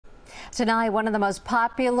Tonight, one of the most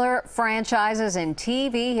popular franchises in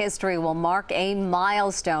TV history will mark a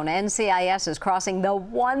milestone. NCIS is crossing the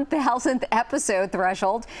 1,000th episode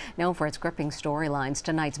threshold. Known for its gripping storylines,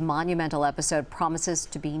 tonight's monumental episode promises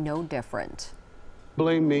to be no different.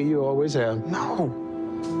 Blame me, you always have. No,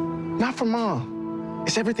 not for Mom.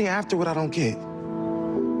 It's everything afterward I don't get.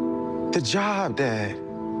 The job, Dad.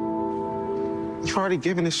 You've already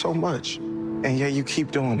given us so much, and yet you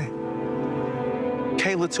keep doing it.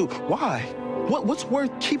 Kayla, too. Why? What's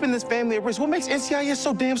worth keeping this family at risk? What makes NCIS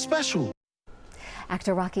so damn special?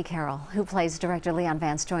 Actor Rocky Carroll, who plays director Leon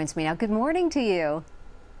Vance, joins me now. Good morning to you.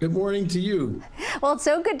 Good morning to you. Well, it's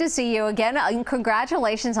so good to see you again.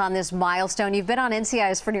 Congratulations on this milestone. You've been on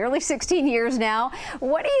NCIS for nearly 16 years now.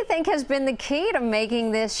 What do you think has been the key to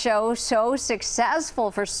making this show so successful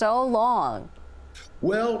for so long?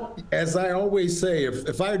 Well, as I always say,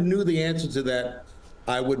 if I knew the answer to that,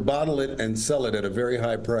 I would bottle it and sell it at a very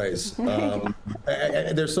high price.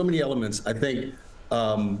 There's so many elements. I think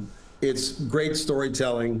it's great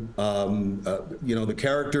storytelling. The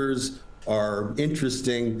characters are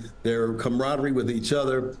interesting. Their camaraderie with each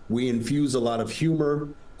other. We infuse a lot of humor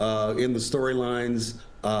in the storylines.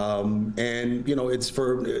 And it's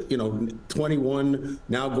for 21,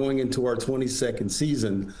 now going into our 22nd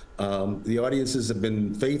season. The audiences have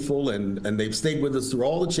been faithful and they've stayed with us through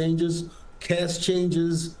all the changes, cast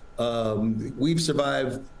changes. We've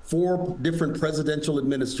survived 4 different presidential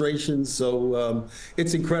administrations, so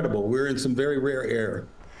it's incredible. We're in some very rare air.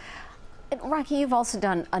 Rocky, you've also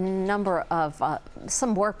done a number of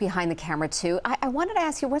some work behind the camera too. I wanted to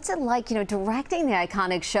ask you, what's it like, directing the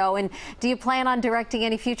iconic show, and do you plan on directing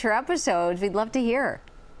any future episodes? We'd love to hear.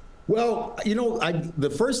 Well, the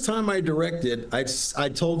first time I directed, I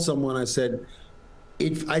told someone, I said,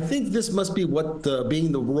 I think this must be what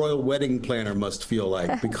being the royal wedding planner must feel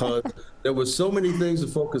like, because there was so many things to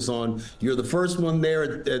focus on. You're the first one there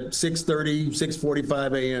at 6:30,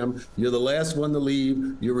 6:45 a.m. You're the last one to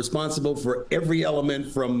leave. You're responsible for every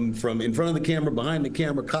element from in front of the camera, behind the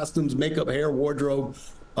camera, costumes, makeup, hair, wardrobe.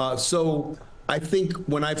 So I think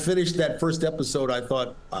when I finished that first episode, I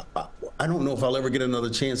thought, I don't know if I'll ever get another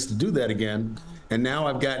chance to do that again. And now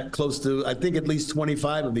I've got close to, I think, at least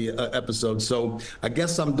 25 of the episodes. So I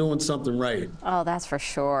guess I'm doing something right. Oh, that's for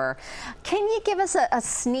sure. Can you give us a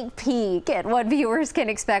sneak peek at what viewers can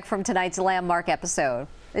expect from tonight's landmark episode?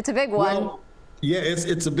 It's a big one. Well, yeah,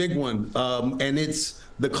 it's a big one. And it's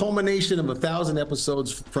the culmination of 1,000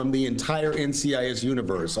 episodes from the entire NCIS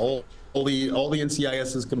universe. All the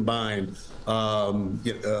NCISs combined,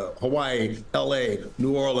 Hawaii, LA,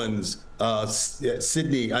 New Orleans,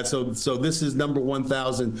 Sydney. So this is number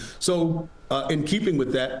 1,000. So in keeping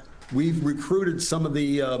with that, we've recruited some of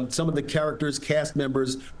the characters, cast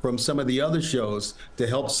members from some of the other shows to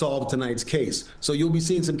help solve tonight's case. So you'll be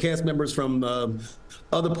seeing some cast members from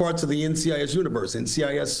other parts of the NCIS universe,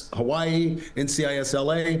 NCIS Hawaii, NCIS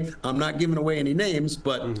LA. I'm not giving away any names,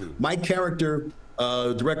 but my character,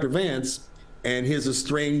 Director Vance, and his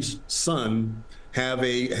estranged son have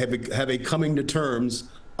a coming to terms,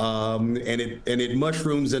 and it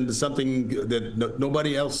mushrooms into something that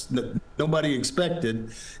nobody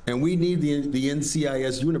expected, and we need the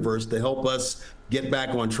NCIS universe to help us get back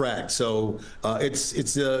on track. So it's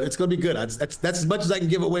going to be good. That's as much as I can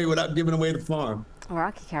give away without giving away the farm.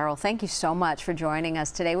 Rocky Carroll, thank you so much for joining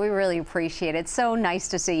us today. We really appreciate it. It's so nice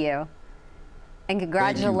to see you. And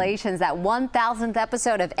congratulations, that 1,000th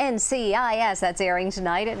episode of NCIS. That's airing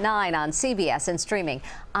tonight at 9 on CBS and streaming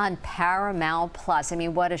on Paramount Plus. I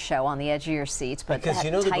mean, what a show, on the edge of your seats. But because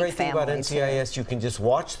the great thing about NCIS, you can just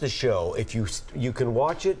watch the show. If you can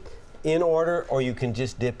watch it in order, or you can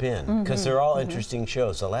just dip in, because they're all interesting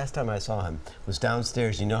shows. So last time I saw him was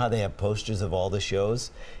downstairs. You know how they have posters of all the shows?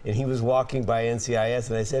 And he was walking by NCIS,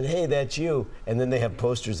 and I said, "Hey, that's you." And then they have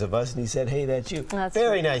posters of us, and he said, "Hey, that's you." That's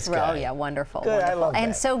very nice guy. Oh yeah, wonderful. Good, wonderful. I love that.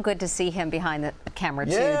 And so good to see him behind the camera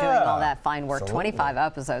too, Yeah, doing all that fine work. absolutely. 25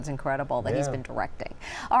 episodes, incredible that he's been directing.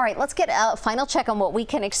 All right, let's get a final check on what we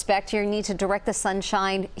can expect. You need to direct the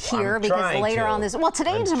sunshine here, because later on this, well,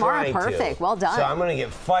 today and tomorrow, perfect. Well done. So I'm going to get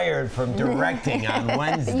fired from directing on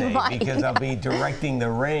Wednesday because I'll be directing the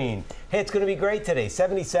rain. Hey, it's going to be great today.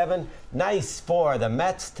 77, nice for the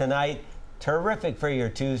Mets tonight. Terrific for your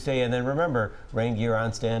Tuesday. And then remember, rain gear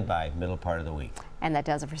on standby, middle part of the week. And that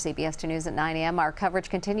does it for CBS 2 News at 9 a.m. Our coverage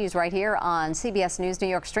continues right here on CBS News New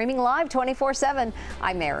York, streaming live 24/7.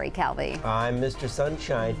 I'm Mary Calvi. I'm Mr.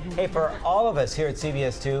 Sunshine. Hey, for all of us here at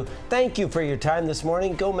CBS 2, thank you for your time this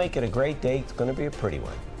morning. Go make it a great day. It's going to be a pretty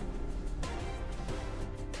one.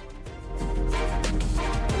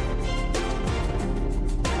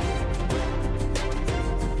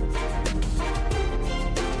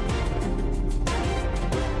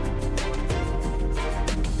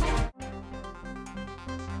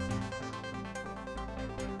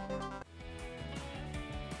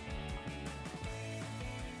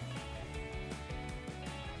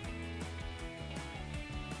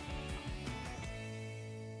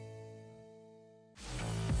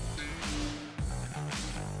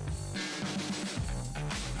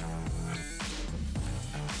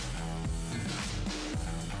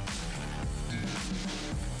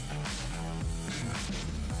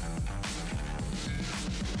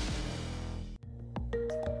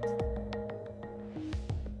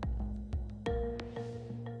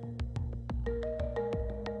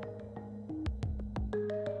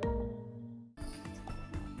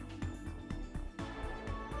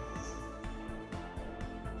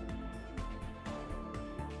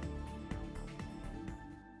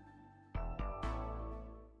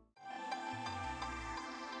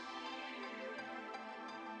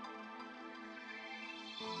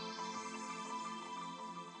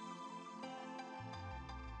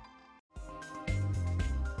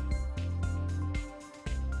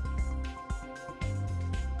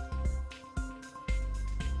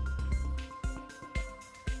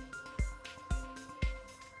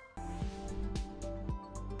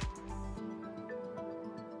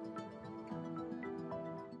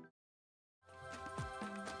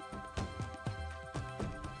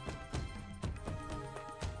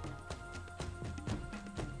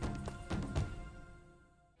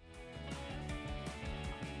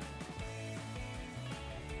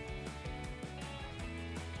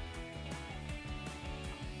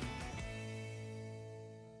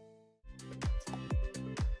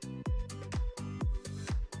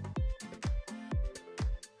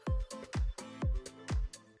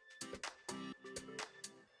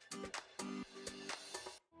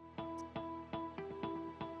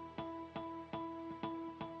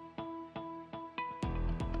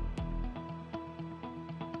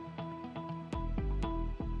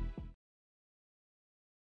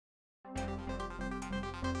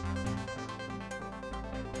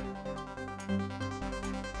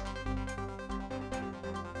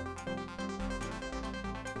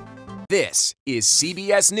 This is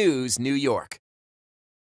CBS News, New York.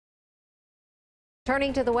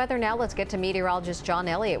 Turning to the weather now, let's get to meteorologist John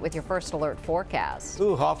Elliott with your first alert forecast.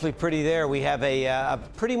 Ooh, awfully pretty there. We have a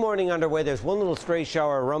pretty morning underway. There's one little stray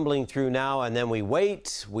shower rumbling through now, and then we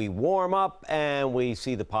wait, we warm up, and we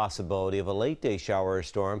see the possibility of a late day shower or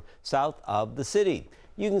storm south of the city.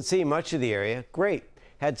 You can see much of the area. Great.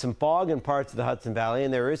 Had some fog in parts of the Hudson Valley,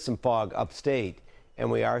 and there is some fog upstate. And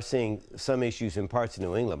we are seeing some issues in parts of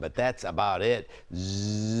New England, but that's about it.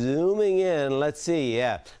 Zooming in, let's see.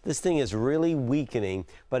 Yeah, this thing is really weakening,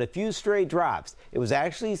 but a few stray drops. It was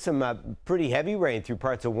actually some pretty heavy rain through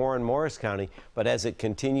parts of Warren, Morris County, but as it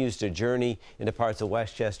continues to journey into parts of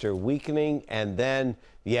Westchester, weakening, and then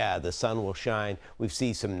yeah, the sun will shine. We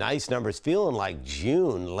see some nice numbers, feeling like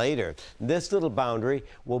June later. This little boundary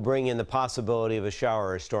will bring in the possibility of a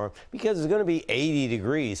shower or storm because it's going to be 80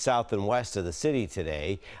 degrees south and west of the city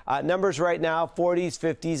today. Numbers right now, 40s,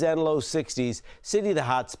 50s, and low 60s. City, the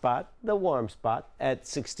hot spot, the warm spot at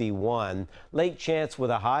 61. Lake chance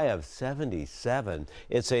with a high of 77.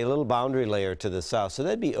 It's a little boundary layer to the south, so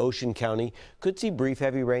that'd be Ocean County. Could see brief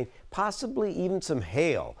heavy rain, possibly even some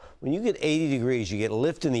hail. When you get 80 degrees, you get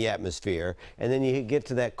lift in the atmosphere, and then you get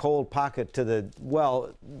to that cold pocket to the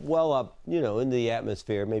well up, into the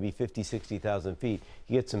atmosphere, maybe 50, 60,000 feet.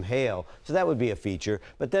 You get some hail, so that would be a feature.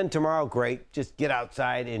 But then tomorrow, great, just get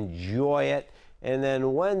outside, enjoy it. And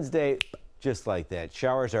then Wednesday, just like that.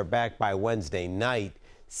 Showers are back by Wednesday night.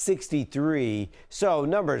 63. So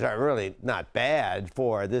numbers are really not bad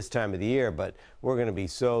for this time of the year, but we're going to be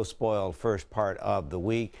so spoiled first part of the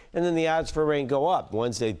week. And then the odds for rain go up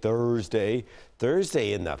Wednesday, Thursday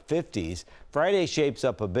in the 50s. Friday shapes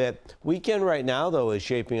up a bit. Weekend right now, though, is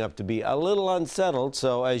shaping up to be a little unsettled.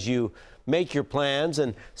 So as you make your plans,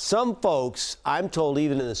 and some folks, I'm told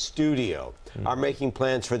even in the studio, are making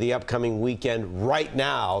plans for the upcoming weekend right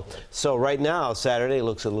now. So right now, Saturday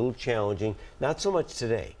looks a little challenging. Not so much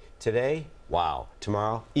today. Today, wow.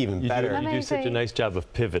 Tomorrow, even better. You do such a nice job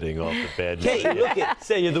of pivoting off the bad news. Hey, look at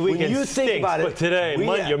say the weekend when you think stinks, about it, but today,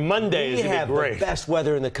 your Monday is we going to have be great. the best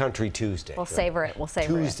weather in the country Tuesday. We'll savor it. We'll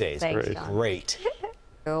savor it. Tuesday's Thanks, John. great.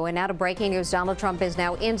 Oh, and now to breaking news. Donald Trump is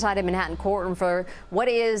now inside a Manhattan courtroom for what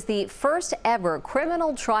is the first ever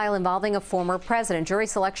criminal trial involving a former president. Jury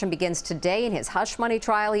selection begins today in his hush money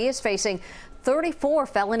trial. He is facing 34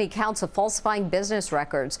 felony counts of falsifying business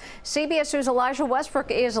records. CBS News' Elijah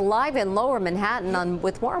Westbrook is live in Lower Manhattan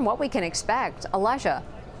with more on what we can expect. Elijah.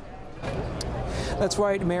 That's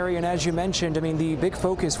right, Mary, and as you mentioned, the big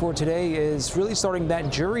focus for today is really starting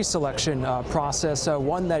that jury selection process,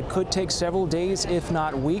 one that could take several days, if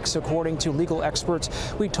not weeks, according to legal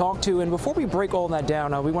experts we talked to. And before we break all that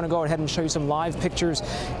down, we want to go ahead and show you some live pictures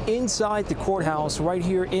inside the courthouse right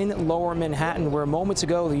here in Lower Manhattan, where moments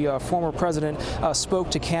ago the former president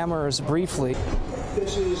spoke to cameras briefly.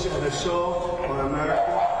 This is an assault on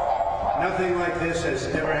America. Nothing like this has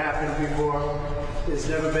ever happened before. There's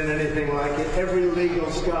never been anything like it. Every legal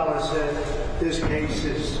scholar said this case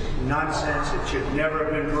is nonsense. It should never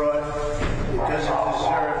have been brought. It doesn't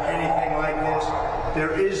deserve anything like this.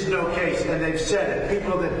 There is no case, and they've said it.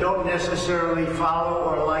 People that don't necessarily follow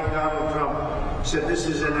or like Donald Trump said this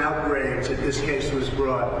is an outrage that this case was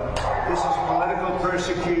brought. This is political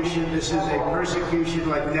persecution. This is a persecution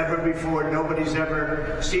like never before. Nobody's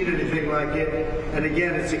ever seen anything like it. And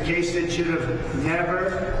again, it's a case that should have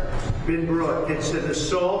never been brought. It's an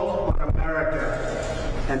assault on America.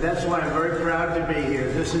 And that's why I'm very proud to be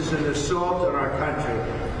here. This is an assault on our country.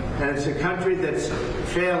 And it's a country that's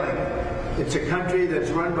failing. It's a country that's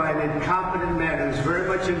run by an incompetent man who's very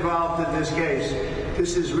much involved in this case.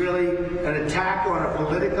 This is really an attack on a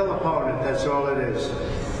political opponent. That's all it is.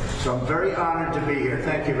 So I'm very honored to be here.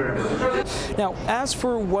 Thank you very much. Now, as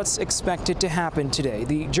for what's expected to happen today,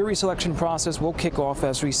 the jury selection process will kick off,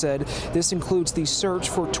 as we said. This includes the search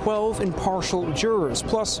for 12 impartial jurors,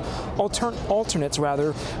 plus alternates,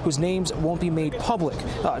 whose names won't be made public.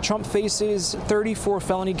 Trump faces 34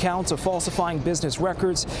 felony counts of falsifying business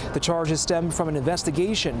records. The charges stem from an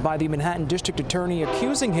investigation by the Manhattan District Attorney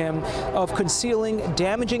accusing him of concealing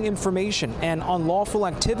damaging information and unlawful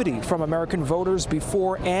activity from American voters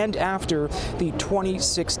before and after the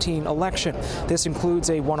 2016 election. This includes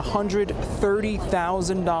a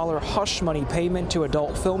 $130,000 hush money payment to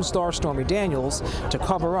adult film star Stormy Daniels to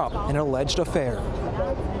cover up an alleged affair.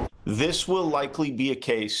 This will likely be a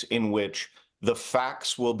case in which the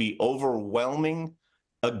facts will be overwhelming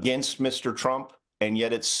against Mr. Trump, and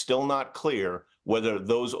yet it's still not clear whether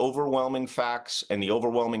those overwhelming facts and the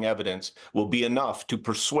overwhelming evidence will be enough to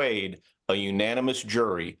persuade a unanimous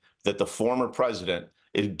jury that the former president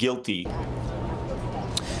is guilty.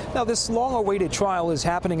 Now, this long-awaited trial is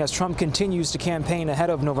happening as Trump continues to campaign ahead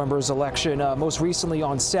of November's election. Most recently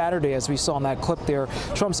on Saturday, as we saw in that clip there,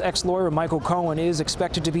 Trump's ex-lawyer Michael Cohen is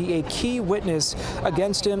expected to be a key witness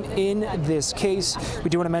against him in this case. We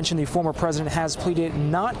do want to mention the former president has pleaded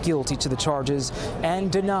not guilty to the charges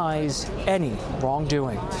and denies any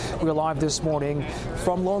wrongdoing. We're live this morning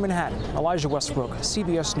from Lower Manhattan. Elijah Westbrook,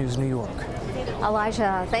 CBS News, New York.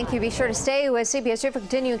 Elijah, thank you. Be sure to stay with CBS 2 for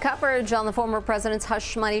continuing coverage on the former president's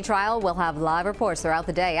hush money trial. We'll have live reports throughout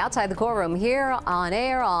the day outside the courtroom, here, on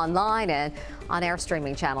air, online, and on air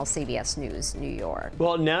streaming channel CBS News New York.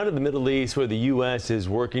 Well, now to the Middle East, where the U.S. is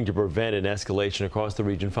working to prevent an escalation across the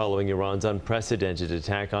region following Iran's unprecedented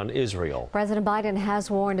attack on Israel. President Biden has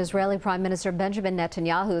warned Israeli Prime Minister Benjamin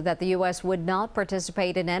Netanyahu that the U.S. would not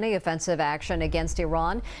participate in any offensive action against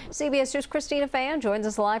Iran. CBS News' Christina Fan joins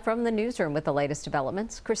us live from the newsroom with the latest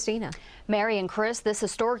developments. Christina. Mary and Chris, this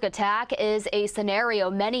historic attack is a scenario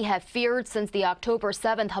many have feared since the October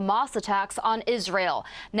 7th Hamas attacks on Israel.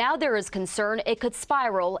 Now there is concern it could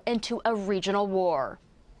spiral into a regional war.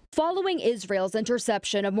 Following Israel's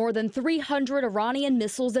interception of more than 300 Iranian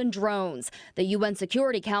missiles and drones, the UN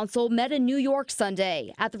Security Council met in New York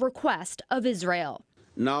Sunday at the request of Israel.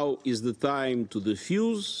 Now is the time to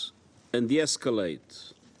defuse and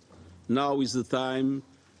de-escalate. Now is the time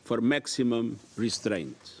for maximum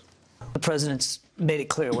restraint. The president's made it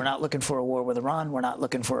clear we're not looking for a war with Iran. We're not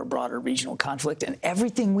looking for a broader regional conflict. And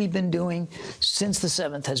everything we've been doing since the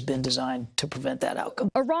 7th has been designed to prevent that outcome.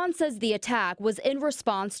 Iran says the attack was in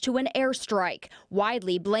response to an airstrike,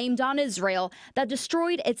 widely blamed on Israel, that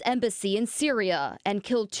destroyed its embassy in Syria and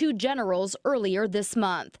killed 2 generals earlier this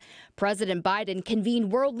month. President Biden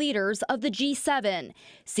convened world leaders of the G7.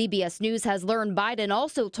 CBS News has learned Biden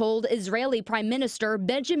also told Israeli Prime Minister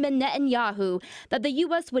Benjamin Netanyahu that the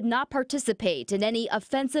U.S. would not participate in any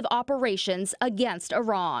offensive operations against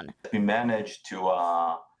Iran. We managed to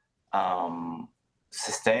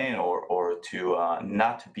sustain or to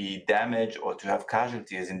not be damaged or to have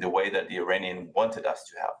casualties in the way that the Iranian wanted us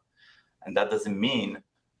to have. And that doesn't mean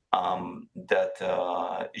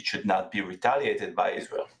that it should not be retaliated by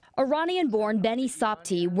Israel. Iranian-born Beni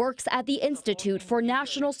Sapti works at the Institute for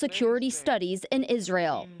National Security Studies in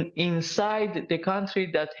Israel. Inside the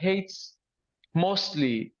country that hates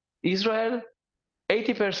mostly Israel,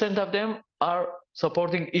 80% of them are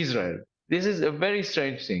supporting Israel. This is a very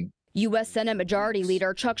strange thing. U.S. Senate Majority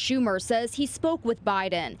Leader Chuck Schumer says he spoke with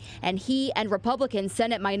Biden, and he and Republican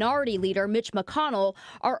Senate Minority Leader Mitch McConnell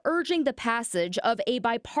are urging the passage of a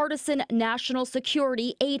bipartisan national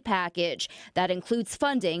security aid package that includes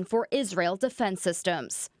funding for Israel defense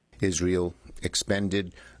systems. Israel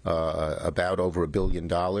expended about over $1 billion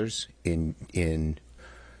in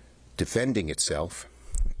defending itself,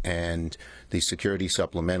 and the security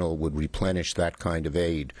supplemental would replenish that kind of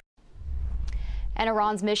aid. And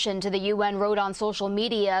Iran's mission to the UN wrote on social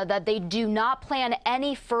media that they do not plan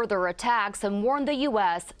any further attacks and warned the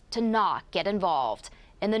U.S. to not get involved.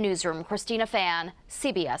 In the newsroom, Christina Fan,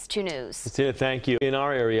 CBS 2 News. Christina, thank you. In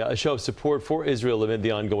our area, a show of support for Israel amid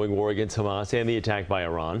the ongoing war against Hamas and the attack by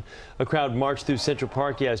Iran. A crowd marched through Central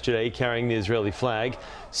Park yesterday carrying the Israeli flag.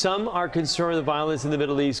 Some are concerned the violence in the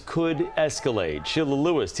Middle East could escalate. Sheila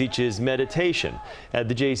Lewis teaches meditation at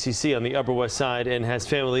the JCC on the Upper West Side and has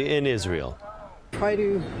family in Israel. Try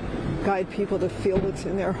to guide people to feel what's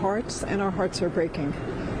in their hearts, and our hearts are breaking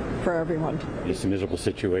for everyone. It's a miserable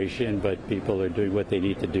situation, but people are doing what they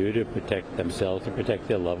need to do to protect themselves and protect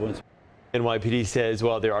their loved ones. NYPD says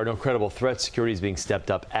while there are no credible threats, security is being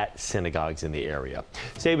stepped up at synagogues in the area.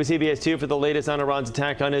 Stay with CBS 2 for the latest on Iran's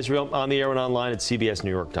attack on Israel, on the air and online at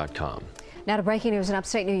cbsnewyork.com. Now to breaking news in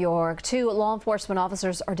upstate New York. 2 law enforcement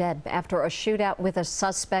officers are dead after a shootout with a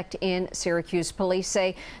suspect in Syracuse. Police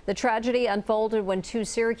say the tragedy unfolded when 2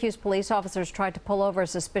 Syracuse police officers tried to pull over a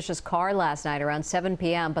suspicious car last night around 7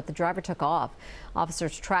 p.m., but the driver took off.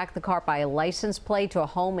 Officers tracked the car by a license plate to a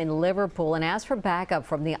home in Liverpool and asked for backup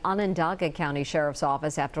from the Onondaga County Sheriff's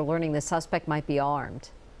Office after learning the suspect might be armed.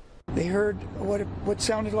 They heard what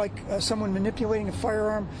sounded like someone manipulating a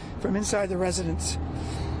firearm from inside the residence.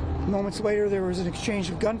 Moments later, there was an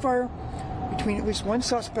exchange of gunfire between at least one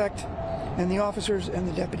suspect and the officers and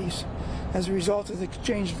the deputies. As a result of the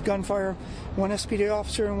exchange of gunfire, 1 SPD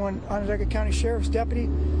officer and 1 Onondaga County Sheriff's deputy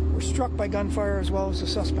were struck by gunfire, as well as the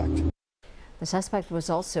suspect. The suspect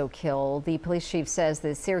was also killed. The police chief says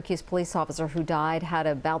the Syracuse police officer who died had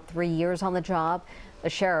about 3 years on the job. The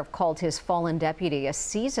sheriff called his fallen deputy a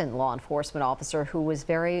seasoned law enforcement officer who was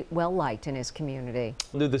very well liked in his community.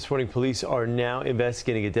 New this morning, police are now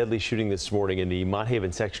investigating a deadly shooting this morning in the Mott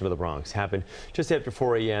Haven section of the Bronx. Happened just after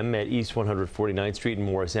 4 a.m. at East 149th Street and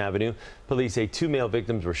Morris Avenue. Police say 2 male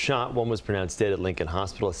victims were shot. One was pronounced dead at Lincoln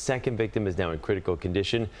Hospital. A second victim is now in critical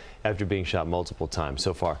condition after being shot multiple times.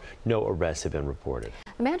 So far, no arrests have been reported.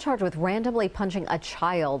 The man charged with randomly punching a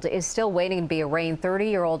child is still waiting to be arraigned.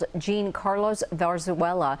 30-year-old Jean Carlos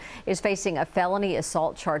Varzuela is facing a felony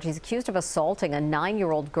assault charge. He's accused of assaulting a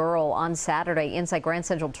 9-year-old girl on Saturday inside Grand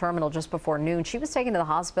Central Terminal just before noon. She was taken to the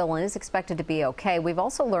hospital and is expected to be okay. We've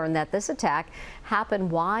also learned that this attack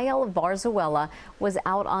happened while Varzuela was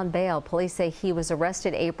out on bail. Police say he was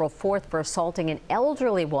arrested April 4th for assaulting an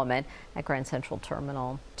elderly woman at Grand Central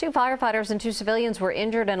Terminal. 2 firefighters and 2 civilians were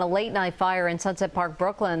injured in a late-night fire in Sunset Park,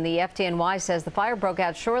 Brooklyn. The FDNY says the fire broke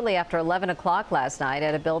out shortly after 11 o'clock last night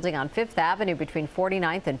at a building on 5th Avenue between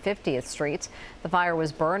 49th and 50th Streets. The fire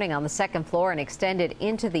was burning on the 2nd floor and extended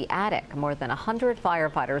into the attic. More than 100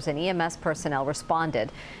 firefighters and EMS personnel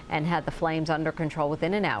responded and had the flames under control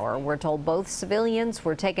within an hour. We're told both civilians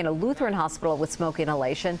were taken to Lutheran Hospital with smoke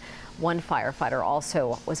inhalation. One firefighter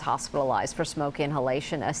also was hospitalized for smoke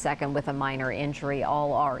inhalation, a second with a minor injury.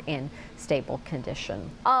 All are in stable condition.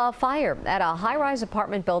 A fire at a high-rise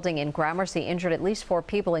apartment building in Gramercy injured at least 4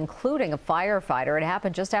 people, including a firefighter. It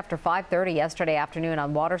happened just after 5:30 yesterday afternoon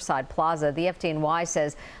on Waterside Plaza. The FDNY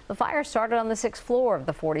says the fire started on the 6th floor of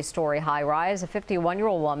the 40-story high-rise. A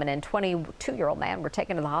 51-year-old woman and 22-year-old man were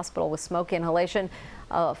taken to the hospital with smoke inhalation.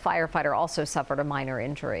 A firefighter also suffered a minor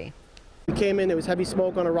injury. We came in, there was heavy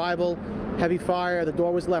smoke on arrival, heavy fire, the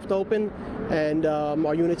door was left open, and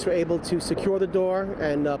our units were able to secure the door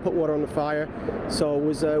and put water on the fire. So it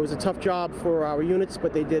was a tough job for our units,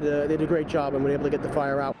 but they did a great job and were able to get the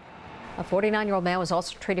fire out. A 49-year-old man was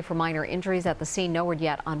also treated for minor injuries at the scene. No word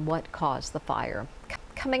yet on what caused the fire.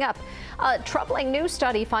 Coming up, a troubling new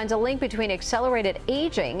study finds a link between accelerated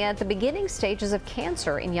aging at the beginning stages of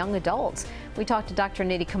cancer in young adults. We talked to Dr.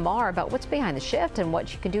 Nidhi Kumar about what's behind the shift and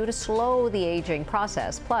what you can do to slow the aging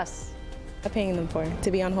process. Plus, paying them for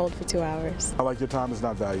to be on hold for 2 hours. I like your time is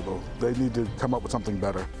not valuable. They need to come up with something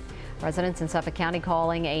better. Residents in Suffolk County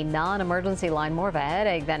calling a non-emergency line more of a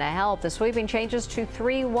headache than a help. The sweeping changes to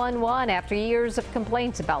 311 after years of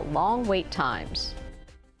complaints about long wait times.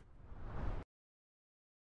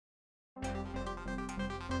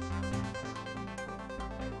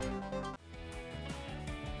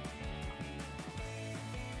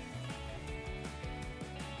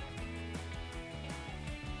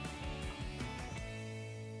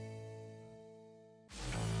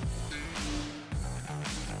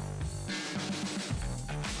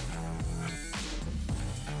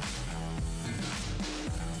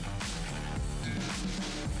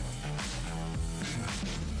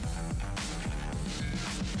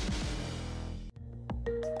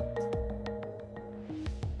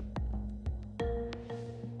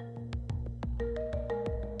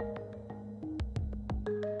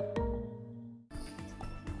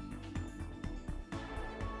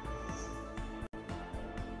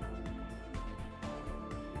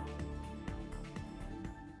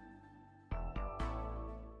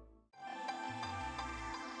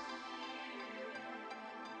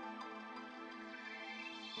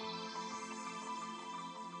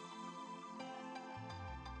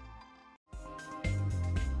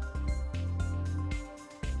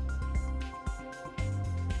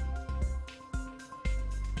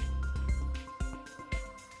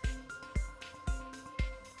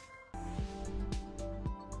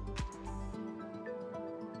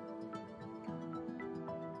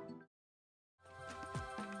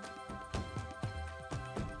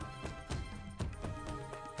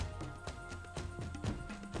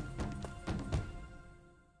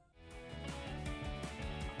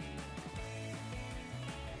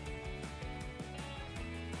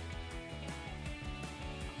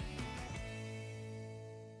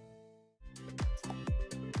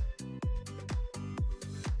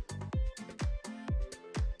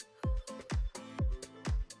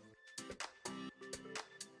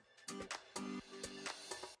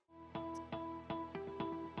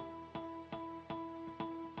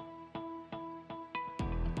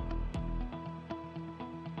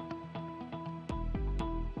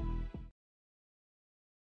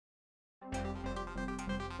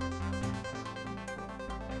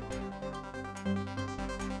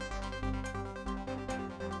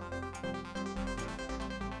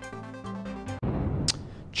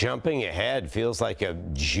 jumping ahead. Feels like a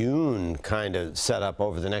June kind of setup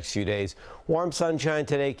over the next few days. Warm sunshine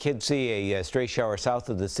today. Could see a stray shower south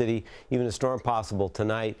of the city. Even a storm possible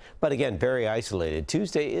tonight. But again, very isolated.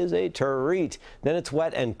 Tuesday is a treat. Then it's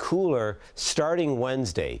wet and cooler starting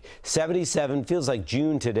Wednesday. 77 feels like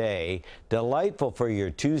June today. Delightful for your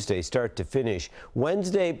Tuesday start to finish.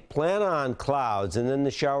 Wednesday, plan on clouds, and then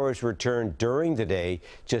the showers return during the day.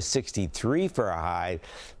 Just 63 for a high.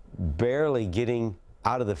 Barely getting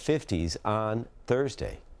out of the 50s on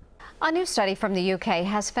Thursday. A new study from the UK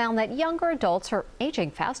has found that younger adults are aging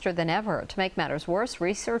faster than ever. To make matters worse,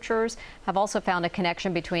 researchers have also found a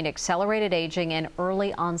connection between accelerated aging and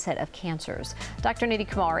early onset of cancers. Dr. Nidhi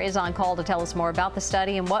Kumar is on call to tell us more about the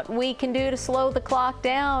study and what we can do to slow the clock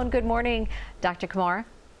down. Good morning, Dr. Kumar.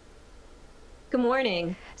 Good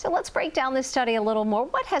morning. So let's break down this study a little more.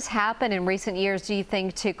 What has happened in recent years, do you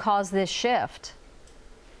think, to cause this shift?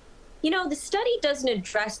 You know, the study doesn't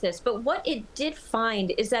address this, but what it did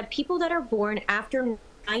find is that people that are born after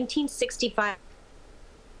 1965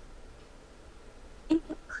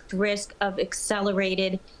 risk of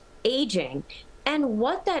accelerated aging. And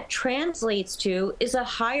what that translates to is a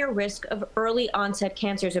higher risk of early onset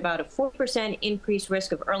cancers, about a 4% increased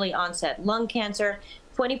risk of early onset lung cancer,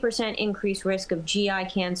 20% increased risk of GI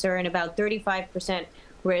cancer, and about 35%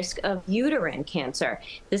 risk of uterine cancer.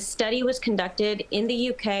 The study was conducted in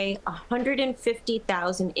the UK,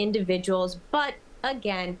 150,000 individuals, but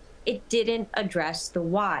again, it didn't address the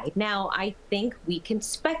why. Now, I think we can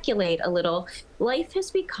speculate a little. Life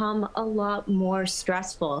has become a lot more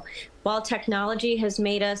stressful. While technology has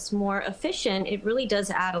made us more efficient, it really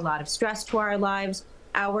does add a lot of stress to our lives.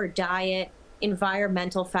 Our diet,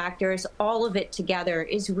 environmental factors, all of it together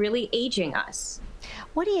is really aging us.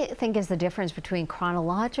 What do you think is the difference between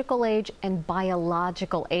chronological age and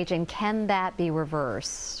biological age, and can that be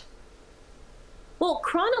reversed? Well,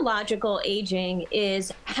 chronological aging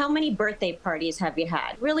is how many birthday parties have you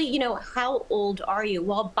had? Really, you know, how old are you?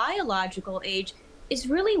 While biological age is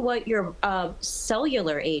really what your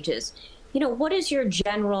cellular age is. You know, what is your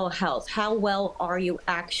general health? How well are you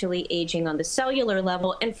actually aging on the cellular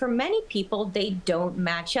level? And for many people, they don't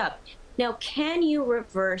match up. Now, can you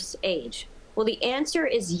reverse age? Well, the answer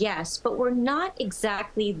is yes, but we're not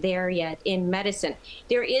exactly there yet in medicine.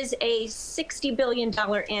 There is a $60 billion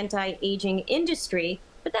anti-aging industry,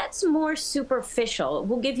 but that's more superficial. It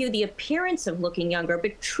will give you the appearance of looking younger,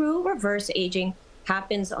 but true reverse aging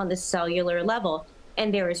happens on the cellular level.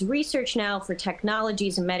 And there is research now for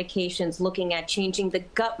technologies and medications looking at changing the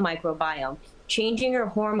gut microbiome, changing your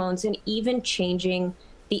hormones, and even changing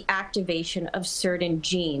the activation of certain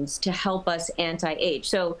genes to help us anti-age.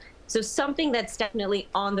 So something that's definitely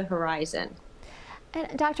on the horizon.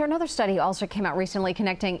 And Doctor, another study also came out recently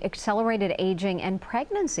connecting accelerated aging and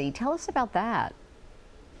pregnancy. Tell us about that.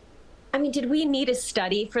 I mean, did we need a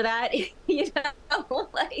study for that? You know,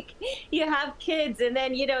 like you have kids and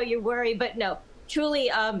then, you know, you worry, but no. Truly,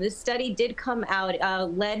 the study did come out,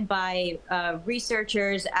 led by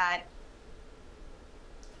researchers at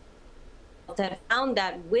that found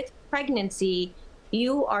that with pregnancy,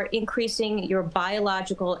 you are increasing your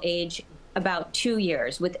biological age about 2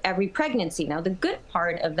 years with every pregnancy. Now, the good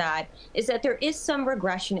part of that is that there is some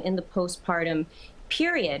regression in the postpartum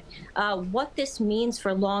period. What this means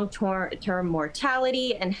for long-term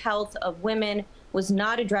mortality and health of women was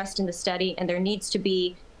not addressed in the study, and there needs to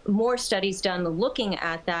be more studies done looking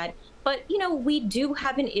at that. But, you know, we do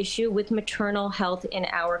have an issue with maternal health in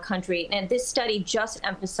our country, and this study just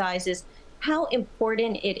emphasizes how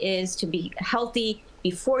important it is to be healthy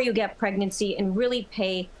before you get pregnancy and really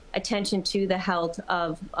pay attention to the health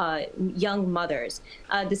of young mothers.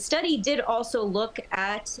 The study did also look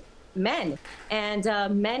at men, and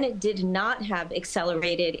men did not have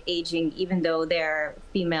accelerated aging, even though their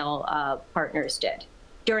female partners did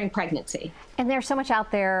during pregnancy. And there's so much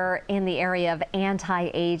out there in the area of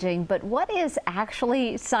anti-aging, but what is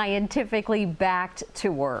actually scientifically backed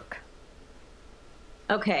to work?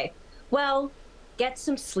 Okay, well, get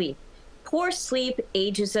some sleep. Poor sleep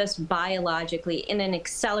ages us biologically in an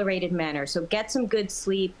accelerated manner. So get some good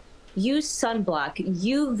sleep, use sunblock.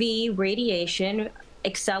 UV radiation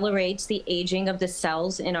accelerates the aging of the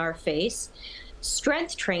cells in our face.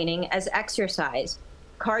 Strength training as exercise.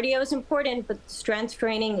 Cardio is important, but strength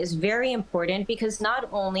training is very important because not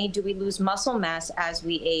only do we lose muscle mass as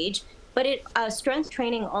we age, but strength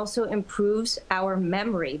training also improves our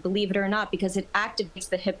memory, believe it or not, because it activates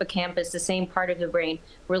the hippocampus, the same part of the brain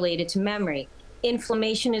related to memory.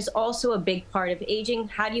 Inflammation is also a big part of aging.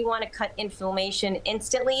 How do you want to cut inflammation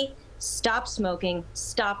instantly? Stop smoking,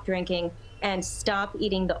 stop drinking, and stop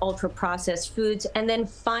eating the ultra-processed foods. And then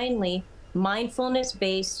finally,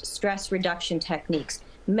 mindfulness-based stress reduction techniques,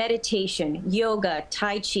 meditation, yoga,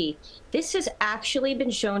 Tai Chi. This has actually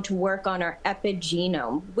been shown to work on our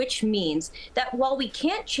epigenome, which means that while we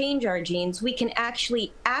can't change our genes, we can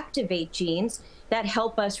actually activate genes that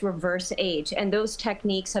help us reverse age. And those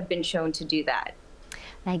techniques have been shown to do that.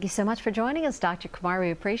 Thank you so much for joining us, Dr. Kumar.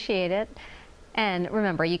 We appreciate it. And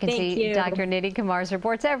remember, you can see Dr. Nidhi Kumar's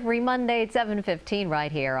reports every Monday at 7:15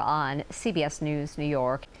 right here on CBS News New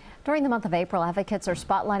York. During the month of April, advocates are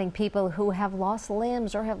spotlighting people who have lost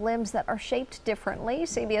limbs or have limbs that are shaped differently.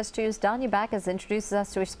 CBS 2's Danya Backus introduces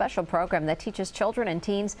us to a special program that teaches children and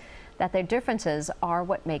teens that their differences are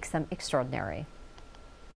what makes them extraordinary.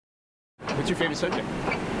 What's your favorite subject?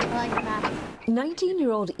 I like math.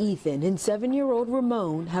 19-year-old Ethan and 7-year-old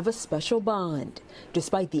Ramon have a special bond.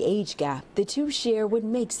 Despite the age gap, the two share what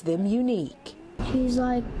makes them unique. He's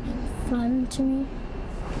like fun to me.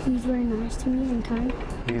 He's very nice to me and kind.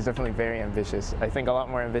 He's definitely very ambitious. I think a lot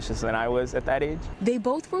more ambitious than I was at that age. They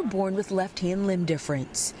both were born with left-hand limb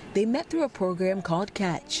difference. They met through a program called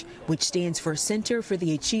CATCH, which stands for Center for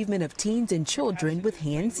the Achievement of Teens and Children with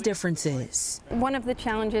Hands Differences. One of the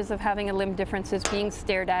challenges of having a limb difference is being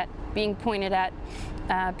stared at, being pointed at,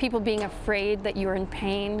 people being afraid that you're in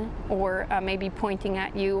pain or maybe pointing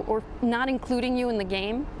at you or not including you in the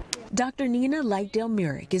game. Dr. Nina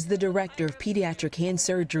Lightdale-Merrick is the director of pediatric hand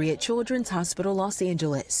surgery at Children's Hospital Los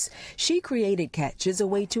Angeles. She created CATCH as a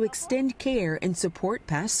way to extend care and support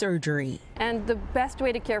past surgery. And the best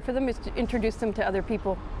way to care for them is to introduce them to other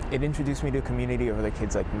people. It introduced me to a community of other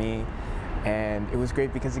kids like me, and it was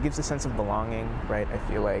great because it gives a sense of belonging, right? I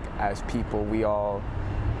feel like as people, we all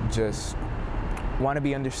just want to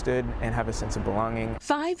be understood and have a sense of belonging.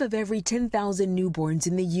 5 of every 10,000 newborns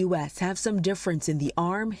in the U.S. have some difference in the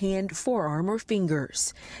arm, hand, forearm, or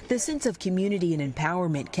fingers. The sense of community and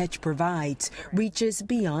empowerment CATCH provides reaches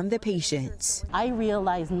beyond the patients. I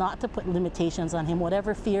realized not to put limitations on him.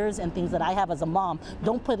 Whatever fears and things that I have as a mom,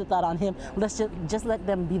 don't put that on him. Let's just let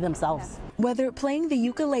them be themselves. Whether playing the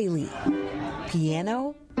ukulele,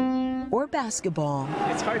 piano, or basketball.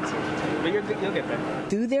 It's hard to, but you'll get there.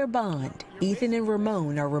 Through their bond, Ethan and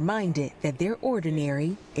Ramon are reminded that their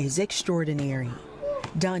ordinary is extraordinary.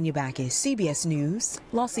 Danya Backus, CBS News,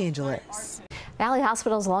 Los Angeles. Valley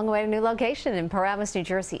Hospital's long-awaited new location in Paramus, New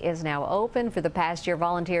Jersey is now open. For the past year,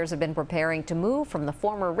 volunteers have been preparing to move from the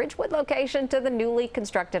former Ridgewood location to the newly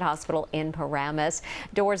constructed hospital in Paramus.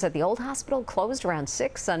 Doors at the old hospital closed around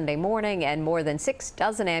 6 Sunday morning, and more than 6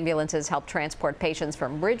 dozen ambulances helped transport patients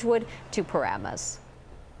from Ridgewood to Paramus.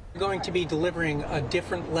 We're going to be delivering a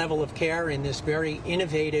different level of care in this very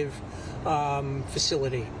innovative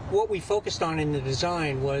facility. What we focused on in the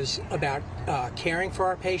design was about caring for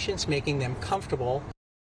our patients, making them comfortable.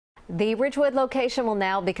 The Ridgewood location will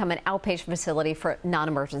now become an outpatient facility for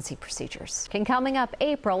non-emergency procedures. And coming up,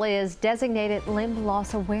 April is designated Limb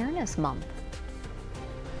Loss Awareness Month.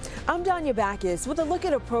 I'm Danya Backus with a look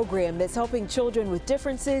at a program that's helping children with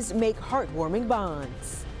differences make heartwarming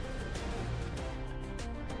bonds.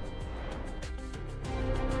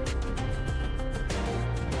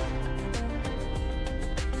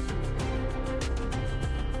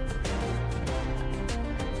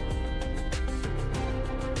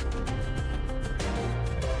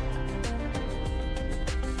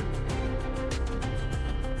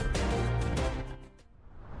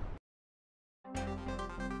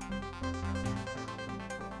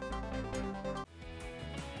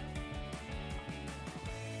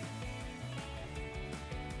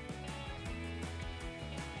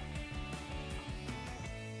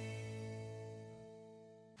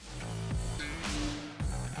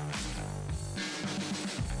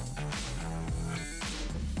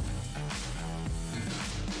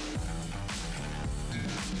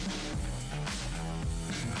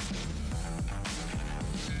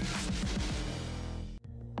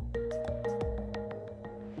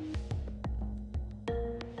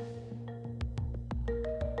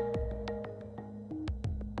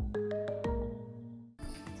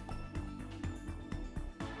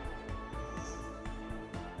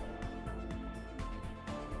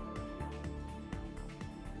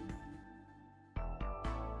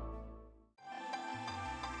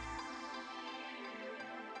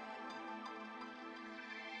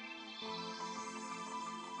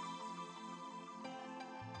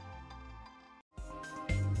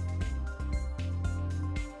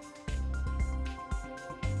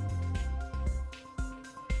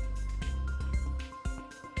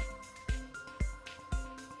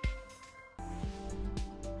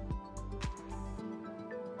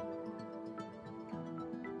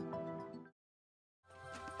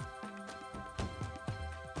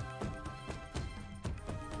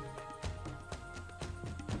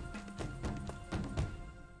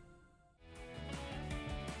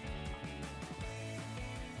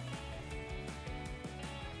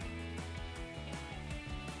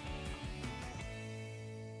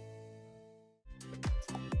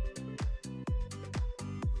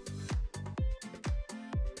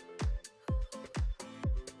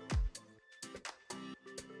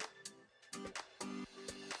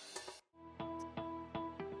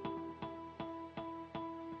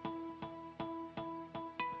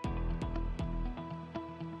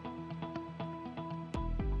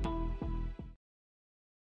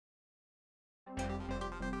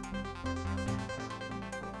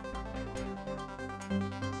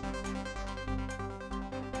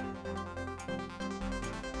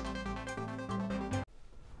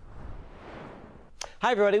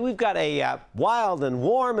 Hi, everybody. We've got a wild and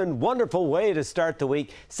warm and wonderful way to start the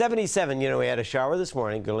week. 77, you know, we had a shower this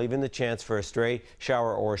morning. Going to leave in the chance for a stray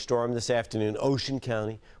shower or storm this afternoon. Ocean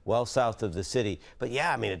County, well south of the city. But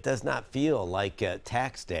yeah, I mean, it does not feel like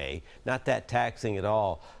tax day. Not that taxing at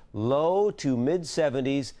all. Low to mid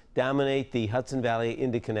 70s dominate the Hudson Valley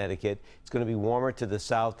into Connecticut. It's going to be warmer to the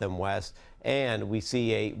south and west. And we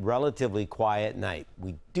see a relatively quiet night.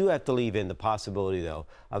 We do have to leave in the possibility, though,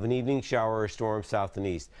 of an evening shower or storm south and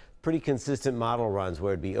east. Pretty consistent model runs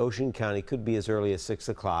where it'd be Ocean County, could be as early as 6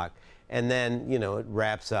 o'clock. And then, you know, it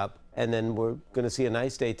wraps up. And then we're going to see a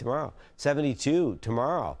nice day tomorrow. 72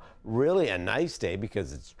 tomorrow. Really a nice day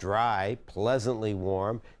because it's dry, pleasantly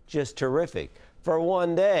warm, just terrific for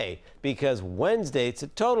one day, because Wednesday, it's a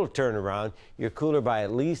total turnaround. You're cooler by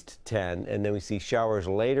at least 10, and then we see showers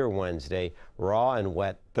later Wednesday, raw and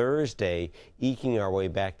wet Thursday, eking our way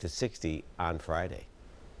back to 60 on Friday.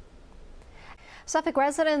 Suffolk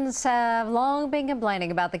residents have long been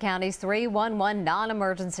complaining about the county's 311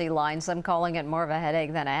 non-emergency line, some calling it more of a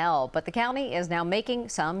headache than a help. But the county is now making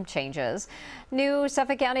some changes. New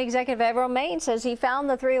Suffolk County Executive Ed Romaine says he found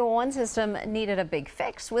the 311 system needed a big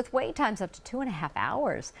fix, with wait times up to 2.5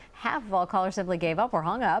 hours. Half of all callers simply gave up or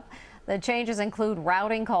hung up. The changes include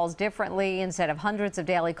routing calls differently. Instead of hundreds of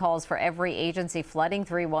daily calls for every agency flooding,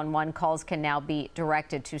 311 calls can now be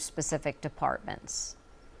directed to specific departments.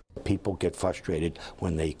 People get frustrated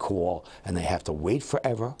when they call and they have to wait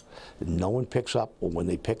forever. No one picks up, or when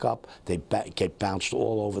they pick up, they get bounced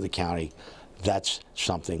all over the county. That's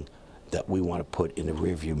something that we want to put in the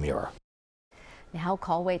rearview mirror. Now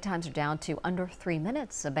call wait times are down to under 3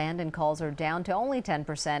 minutes. Abandoned calls are down to only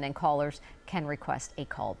 10%, and callers can request a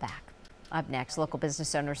call back. Up next, local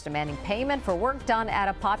business owners demanding payment for work done at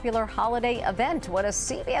a popular holiday event. What a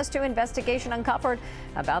CBS 2 investigation uncovered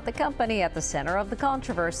about the company at the center of the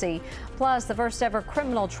controversy. Plus, the first ever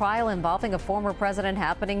criminal trial involving a former president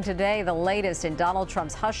happening today. The latest in Donald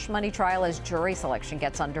Trump's hush money trial as jury selection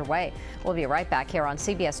gets underway. We'll be right back here on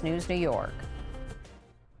CBS News New York.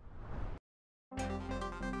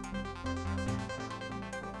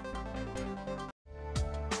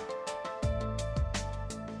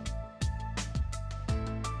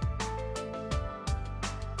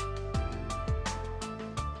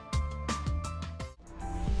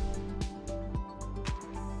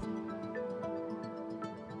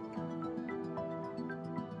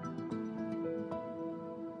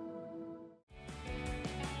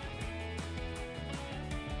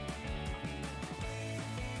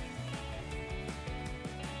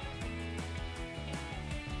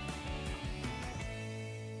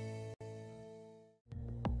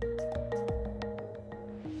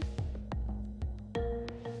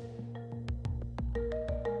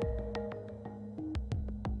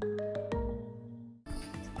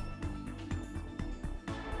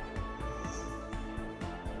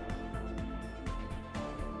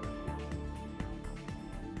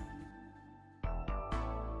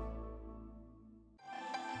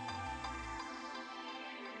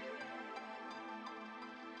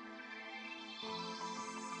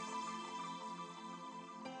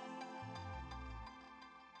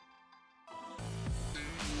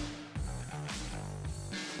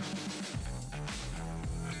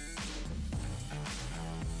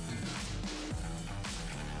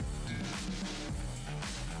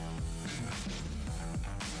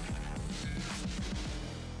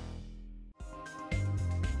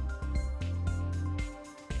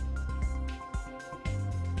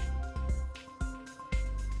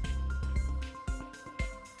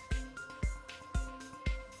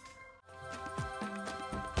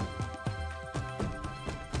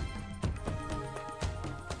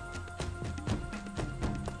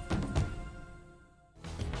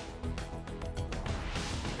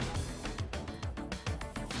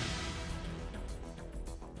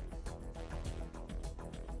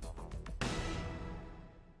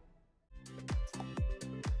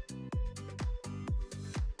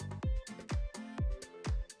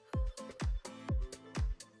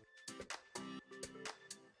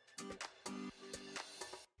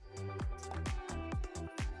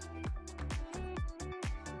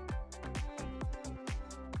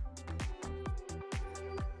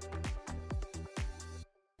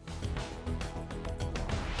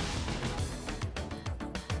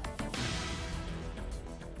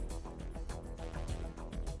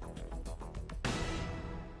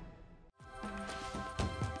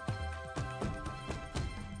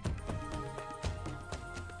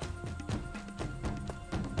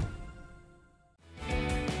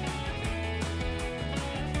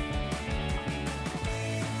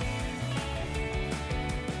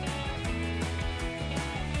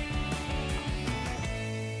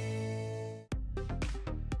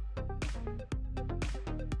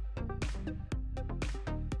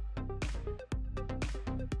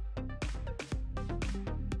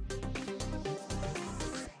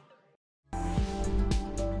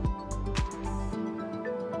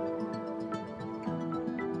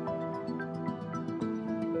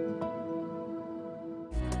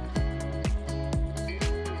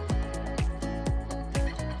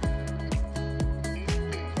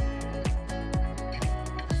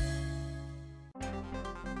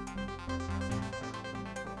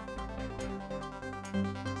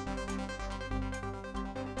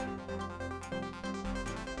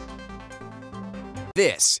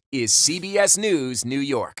 This is CBS News, New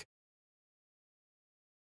York.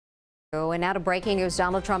 And now to breaking news.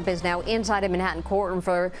 Donald Trump is now inside a Manhattan courtroom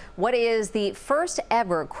for what is the first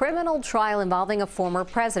ever criminal trial involving a former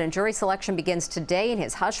president. Jury selection begins today in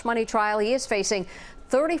his hush money trial. He is facing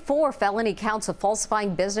 34 felony counts of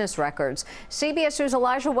falsifying business records. CBS News'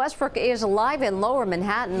 Elijah Westbrook is live in Lower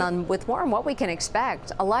Manhattan with more on what we can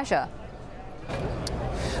expect. Elijah.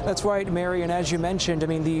 That's right, Mary, and as you mentioned, I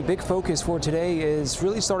mean, the big focus for today is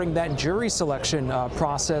really starting that jury selection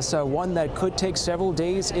process, one that could take several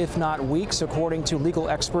days, if not weeks, according to legal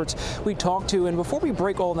experts we talked to. And before we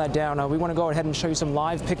break all that down, we want to go ahead and show you some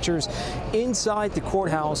live pictures inside the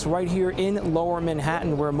courthouse right here in Lower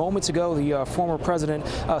Manhattan, where moments ago the former president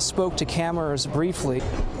spoke to cameras briefly.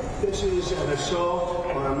 This is an assault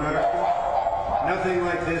on America. Nothing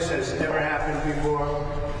like this has ever happened before.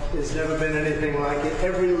 There's never been anything like it.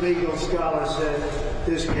 Every legal scholar said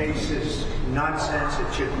this case is nonsense.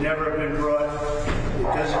 It should never have been brought. It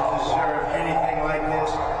doesn't deserve anything like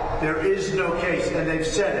this. There is no case, and they've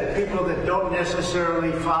said it. People that don't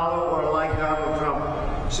necessarily follow or like Donald Trump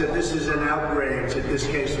said this is an outrage that this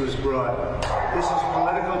case was brought. This is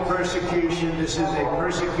political persecution. This is a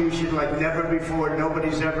persecution like never before.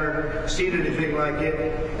 Nobody's ever seen anything like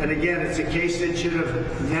it. And again, it's a case that should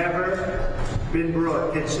have never been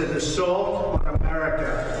brought. It's an assault on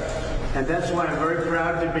America. And that's why I'm very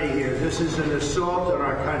proud to be here. This is an assault on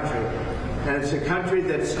our country. And it's a country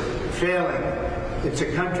that's failing. It's a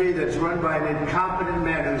country that's run by an incompetent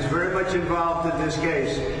man who's very much involved in this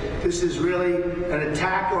case. This is really an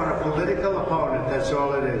attack on a political opponent. That's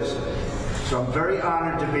all it is. So I'm very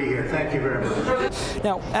honored to be here. Thank you very much.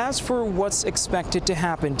 Now, as for what's expected to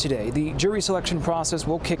happen today, the jury selection process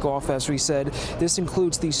will kick off, as we said. This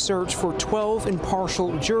includes the search for 12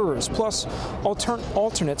 impartial jurors, plus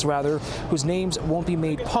alternates, whose names won't be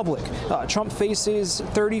made public. Trump faces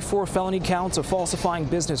 34 felony counts of falsifying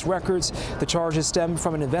business records. The charges stem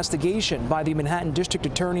from an investigation by the Manhattan District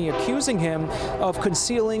Attorney accusing him of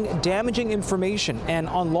concealing damaging information and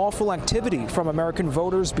unlawful activity from American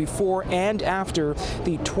voters before and after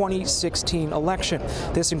the 2016 election.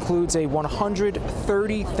 This includes a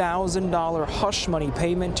 $130,000 hush money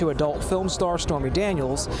payment to adult film star Stormy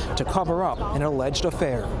Daniels to cover up an alleged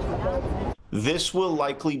affair. This will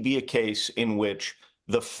likely be a case in which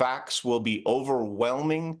the facts will be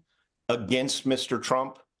overwhelming against Mr.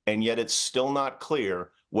 Trump, and yet it's still not clear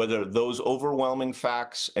whether those overwhelming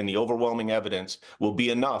facts and the overwhelming evidence will be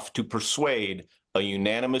enough to persuade a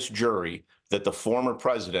unanimous jury that the former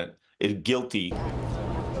president is guilty.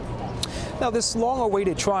 Now, this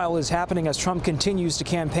long-awaited trial is happening as Trump continues to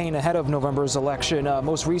campaign ahead of November's election.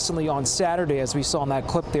 Most recently on Saturday, as we saw in that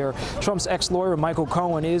clip there, Trump's ex-lawyer Michael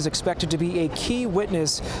Cohen is expected to be a key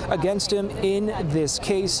witness against him in this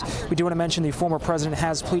case. We do want to mention the former president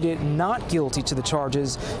has pleaded not guilty to the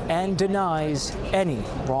charges and denies any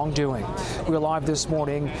wrongdoing. We're live this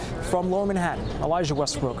morning from Lower Manhattan. Elijah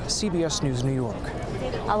Westbrook, CBS News, New York.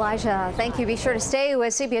 Elijah, thank you. Be sure to stay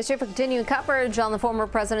with CBS 2 for continuing coverage on the former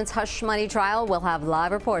president's hush money trial. We'll have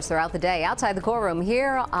live reports throughout the day outside the courtroom,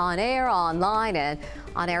 here, on air, online, and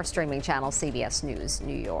on air streaming channel CBS News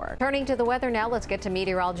New York. Turning to the weather now, let's get to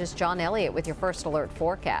meteorologist John Elliott with your first alert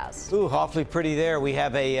forecast. Ooh, awfully pretty there. We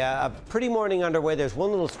have a pretty morning underway. There's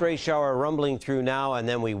one little stray shower rumbling through now, and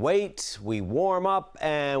then we wait, we warm up,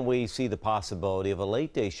 and we see the possibility of a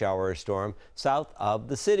late day shower or storm south of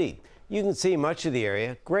the city. You can see much of the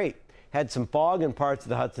area. Great. Had some fog in parts of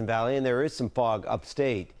the Hudson Valley, and there is some fog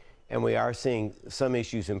upstate. And we are seeing some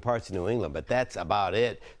issues in parts of New England, but that's about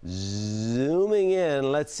it. Zooming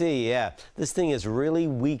in, let's see. Yeah, this thing is really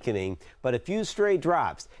weakening, but a few stray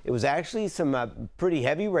drops. It was actually some pretty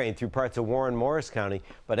heavy rain through parts of Warren, Morris County,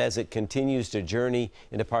 but as it continues to journey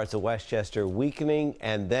into parts of Westchester, weakening,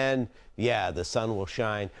 and then yeah, the sun will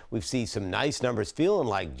shine. We see some nice numbers, feeling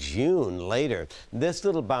like June later. This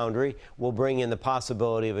little boundary will bring in the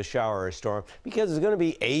possibility of a shower or storm because it's going to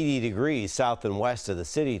be 80 degrees south and west of the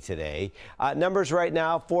city today. Numbers right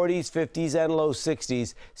now, 40s, 50s, and low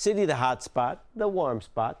 60s. City, the hot spot, the warm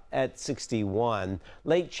spot at 61.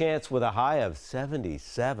 Lake chance with a high of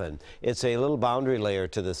 77. It's a little boundary layer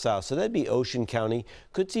to the south, so that'd be Ocean County.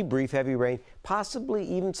 Could see brief heavy rain, possibly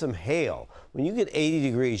even some hail. When you get 80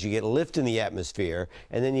 degrees, you get lift in the atmosphere,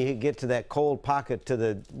 and then you get to that cold pocket to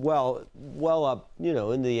the well up, you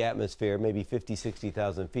know, into the atmosphere, maybe 50,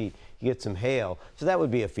 60,000 feet. You get some hail, so that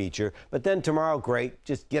would be a feature. But then tomorrow, great,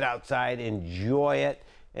 just get outside, enjoy it.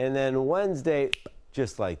 And then Wednesday,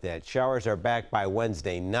 just like that. Showers are back by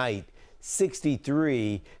Wednesday night.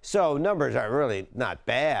 63. So numbers are really not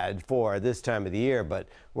bad for this time of the year, but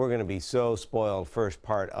we're going to be so spoiled first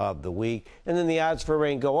part of the week. And then the odds for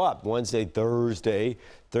rain go up Wednesday, Thursday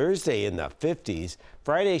in the 50s.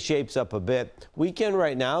 Friday shapes up a bit. Weekend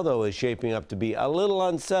right now, though, is shaping up to be a little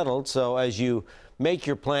unsettled. So as you make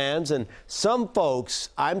your plans, and some folks,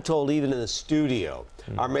 I'm told even in the studio,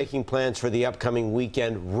 are making plans for the upcoming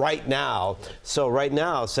weekend right now. So right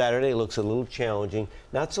now, Saturday looks a little challenging.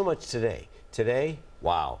 Not so much today. Today,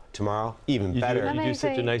 wow. Tomorrow, even better. You do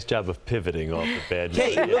such a nice job of pivoting off the bad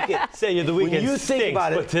news. Hey, look at say the weekend when you think stinks,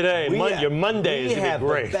 about it, but today, your Monday is going to be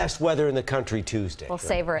great. The best weather in the country Tuesday. We'll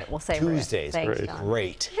savor it. We'll savor it. Tuesday's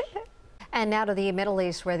great. And now to the Middle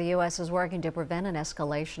East, where the U.S. is working to prevent an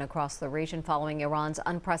escalation across the region following Iran's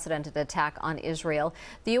unprecedented attack on Israel.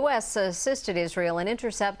 The U.S. assisted Israel in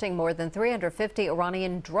intercepting more than 350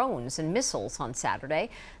 Iranian drones and missiles on Saturday.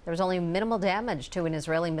 There was only minimal damage to an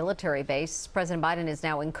Israeli military base. President Biden is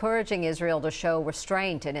now encouraging Israel to show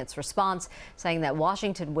restraint in its response, saying that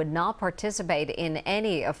Washington would not participate in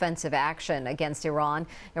any offensive action against Iran.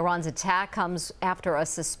 Iran's attack comes after a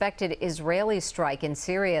suspected Israeli strike in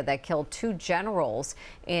Syria that killed 2 generals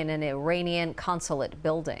in an Iranian consulate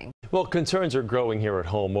building. Well, concerns are growing here at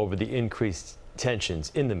home over the increased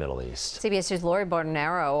tensions in the Middle East. CBS News' Lori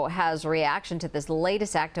Bordenaro has reaction to this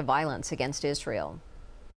latest act of violence against Israel.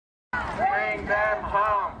 Bring them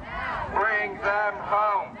home! Bring them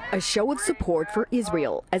home! A show of support for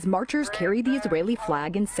Israel as marchers carry the Israeli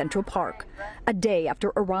flag in Central Park, a day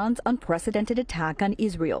after Iran's unprecedented attack on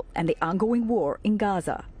Israel and the ongoing war in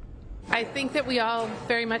Gaza. I think that we all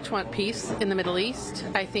very much want peace in the Middle East.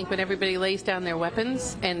 I think when everybody lays down their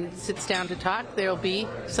weapons and sits down to talk, there will be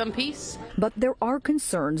some peace. But there are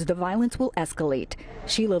concerns the violence will escalate.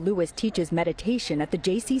 Sheila Lewis teaches meditation at the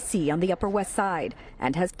JCC on the Upper West Side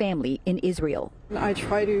and has family in Israel. I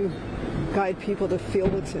try to guide people to feel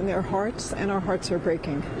what's in their hearts, and our hearts are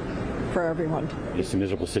breaking for everyone. It's a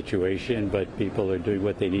miserable situation, but people are doing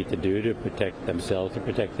what they need to do to protect themselves and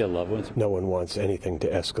protect their loved ones. No one wants anything to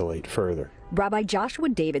escalate further. Rabbi Joshua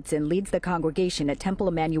Davidson leads the congregation at Temple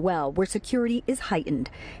Emmanuel, where security is heightened.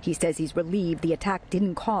 He says he's relieved the attack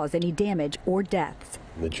didn't cause any damage or deaths.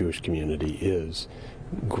 The Jewish community is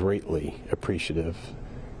greatly appreciative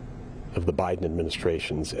of the Biden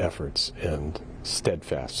administration's efforts and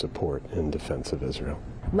steadfast support in defense of Israel.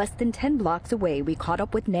 Less than 10 blocks away, we caught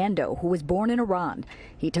up with Nando, who was born in Iran.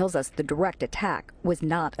 He tells us the direct attack was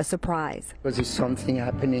not a surprise. Was it something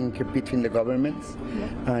happening between the governments?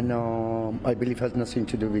 And I believe has nothing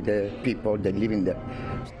to do with the people that live in there.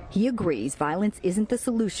 He agrees violence isn't the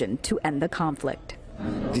solution to end the conflict.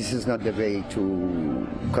 This is not the way to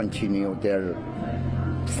continue their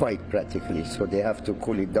fight practically, so they have to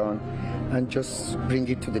cool it down and just bring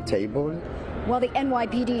it to the table. While the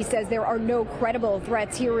NYPD says there are no credible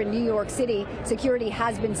threats here in New York City, security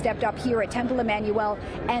has been stepped up here at Temple Emmanuel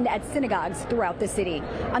and at synagogues throughout the city.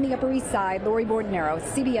 On the Upper East Side, Lori Bordenaro,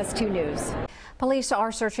 CBS 2 News. Police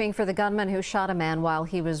are searching for the gunman who shot a man while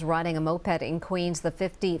he was riding a moped in Queens. The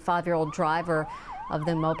 55-year-old driver of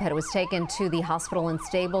the moped was taken to the hospital in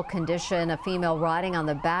stable condition. A female riding on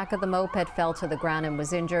the back of the moped fell to the ground and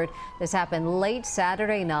was injured. This happened late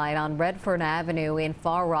Saturday night on Redford Avenue in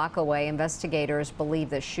Far Rockaway. Investigators believe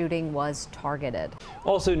the shooting was targeted.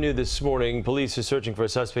 Also new this morning, police are searching for a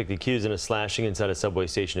suspect accused in a slashing inside a subway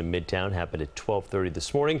station in Midtown. Happened at 12:30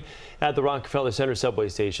 this morning at the Rockefeller Center subway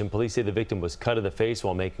station. Police say the victim was cut in the face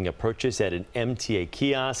while making a purchase at an MTA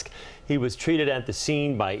kiosk. He was treated at the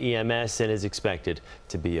scene by EMS and is expected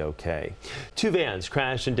to be okay. 2 vans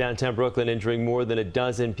crashed in downtown Brooklyn, injuring more than a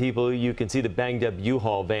dozen people. You can see the banged up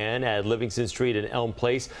U-Haul van at Livingston Street and Elm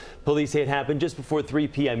Place. Police say it happened just before 3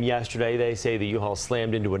 p.m. yesterday. They say the U-Haul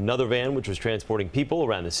slammed into another van, which was transporting people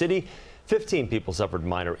around the city. 15 people suffered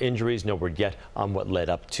minor injuries. No word yet on what led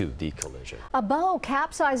up to the collision. A boat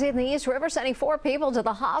capsized in the East River, sending 4 people to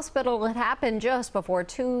the hospital. It happened just before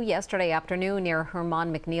 2 yesterday afternoon near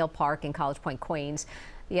Herman McNeil Park in College Point, Queens.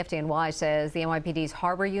 The FDNY says the NYPD's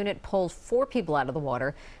harbor unit pulled 4 people out of the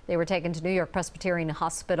water. They were taken to New York Presbyterian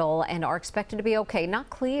Hospital and are expected to be okay. Not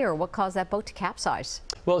clear what caused that boat to capsize.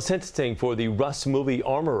 Well, sentencing for the Rust movie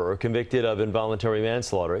armorer convicted of involuntary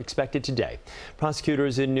manslaughter expected today.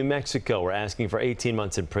 Prosecutors in New Mexico are asking for 18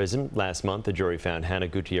 months in prison. Last month, the jury found Hannah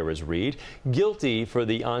Gutierrez-Reed guilty for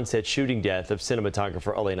the on-set shooting death of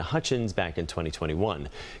cinematographer Elena Hutchins back in 2021.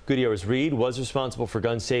 Gutierrez-Reed was responsible for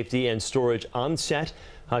gun safety and storage on set.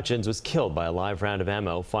 Hutchins was killed by a live round of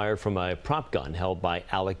ammo fired from a prop gun held by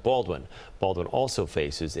Alec Baldwin. Baldwin also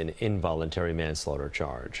faces an involuntary manslaughter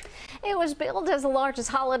charge. It was billed as the largest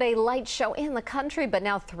holiday light show in the country, but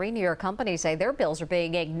now 3 New York companies say their bills are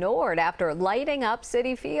being ignored after lighting up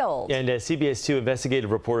Citi Field. And CBS 2 investigative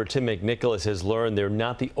reporter Tim McNicholas has learned they're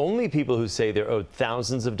not the only people who say they're owed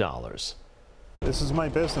thousands of dollars. This is my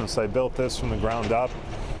business. I built this from the ground up.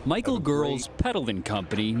 Michael Gurl's Peddling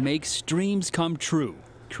Company makes dreams come true,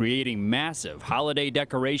 creating massive holiday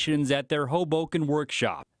decorations at their Hoboken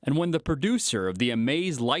workshop. And when the producer of the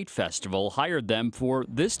Amaze Light Festival hired them for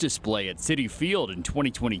this display at Citi Field in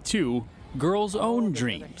 2022, Gurl's own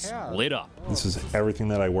dreams lit up. This is everything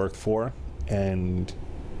that I worked for, and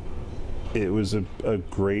it was a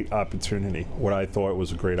great opportunity, what I thought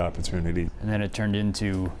was a great opportunity. And then it turned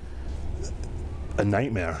into a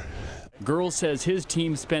nightmare. Gurl says his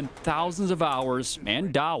team spent thousands of hours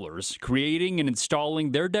and dollars creating and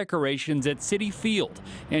installing their decorations at Citi Field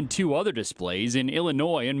and 2 other displays in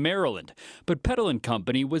Illinois and Maryland. But Peddling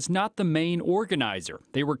Company was not the main organizer.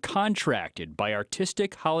 They were contracted by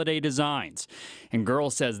Artistic Holiday Designs. And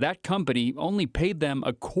Gurl says that company only paid them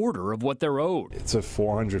a quarter of what they're owed. It's a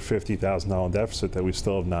 $450,000 deficit that we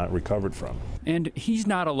still have not recovered from. And he's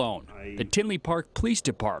not alone. The Tinley Park Police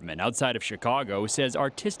Department outside of Chicago says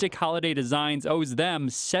Artistic Holiday Designs owes them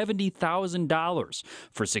 $70,000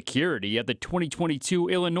 for security at the 2022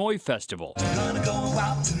 Illinois Festival.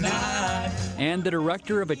 And the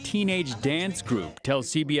director of a teenage dance group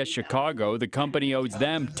tells CBS Chicago the company owes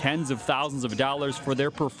them tens of thousands of dollars for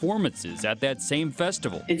their performances at that same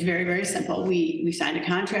festival. It's very, very simple. We signed a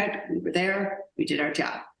contract, we were there, we did our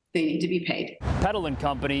job. They need to be paid. Peddling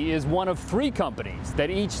Company is one of 3 companies that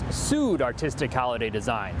each sued Artistic Holiday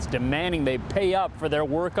Designs, demanding they pay up for their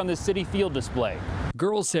work on the Citi Field display.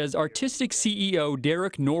 Gurl says Artistic CEO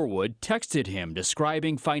Derek Norwood texted him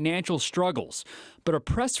describing financial struggles, but a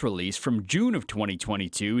press release from June of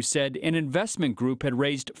 2022 said an investment group had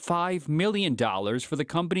raised $5 million for the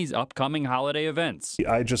company's upcoming holiday events.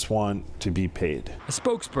 I just want to be paid. A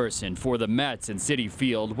spokesperson for the Mets and Citi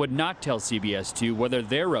Field would not tell CBS 2 whether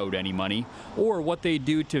they're owed any money or what they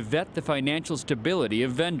do to vet the financial stability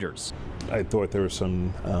of vendors. I thought there were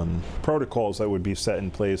some protocols that would be set in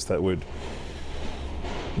place that would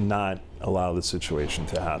not allow the situation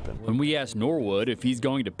to happen. When we asked Norwood if he's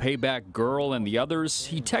going to pay back Gurl and the others,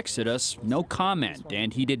 he texted us, no comment,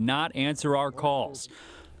 and he did not answer our calls.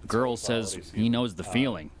 Gurl says he knows the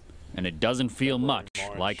feeling, and it doesn't feel much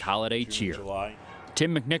like holiday cheer.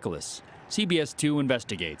 Tim McNicholas, CBS 2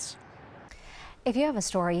 Investigates. If you have a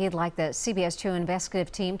story you'd like the CBS 2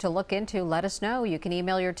 investigative team to look into, let us know. You can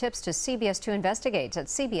email your tips to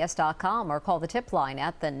cbs2investigates@cbs.com or call the tip line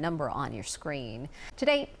at the number on your screen.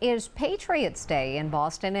 Today is Patriots Day in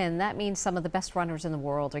Boston, and that means some of the best runners in the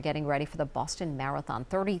world are getting ready for the Boston Marathon.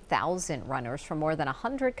 30,000 runners from more than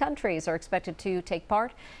 100 countries are expected to take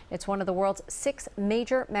part. It's one of the world's 6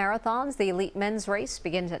 major marathons. The elite men's race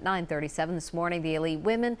begins at 9:37 this morning. The elite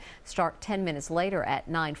women start 10 minutes later at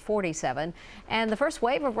 9:47. And the first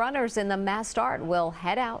wave of runners in the mass start will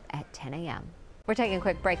head out at 10 a.m. We're taking a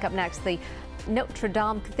quick break. Up next, the Notre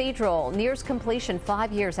Dame Cathedral nears completion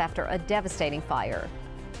 5 years after a devastating fire.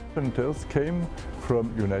 Carpenters came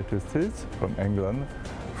from United States, from England,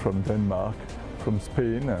 from Denmark, from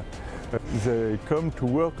Spain. They come to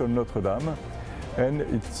work on Notre Dame, and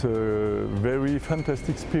it's a very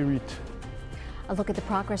fantastic spirit. A look at the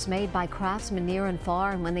progress made by craftsmen near and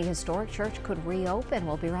far and when the historic church could reopen.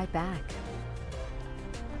 We'll be right back.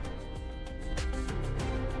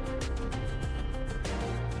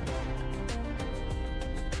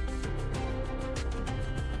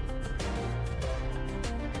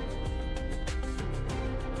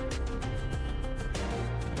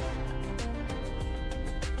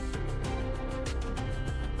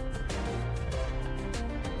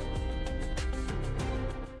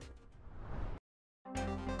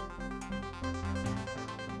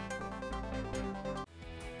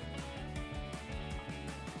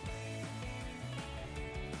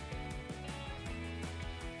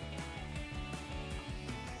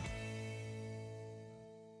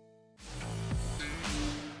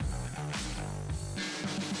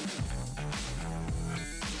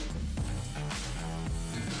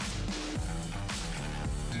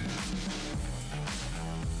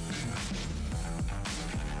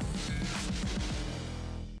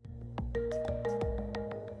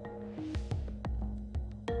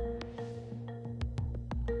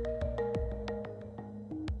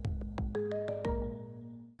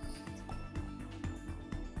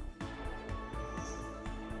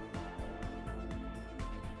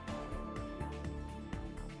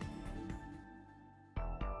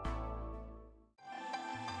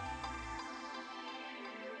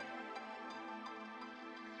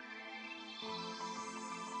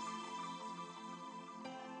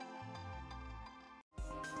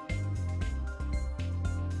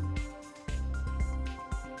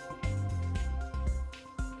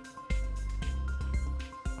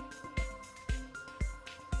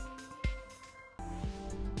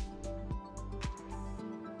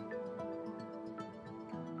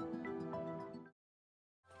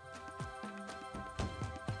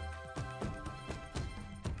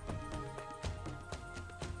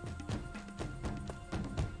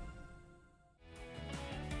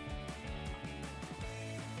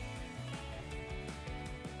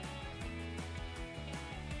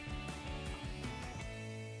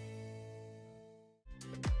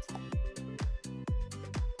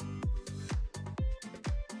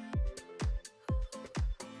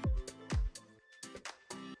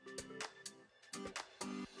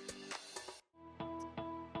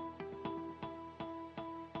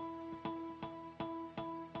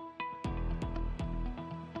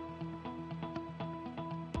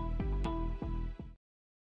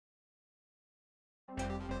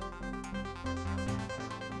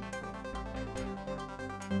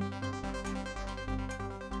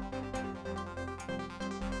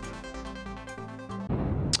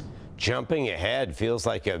 jumping ahead. Feels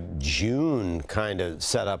like a June kind of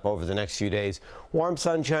setup over the next few days. Warm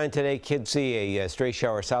sunshine today. Could see a stray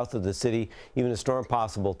shower south of the city. Even a storm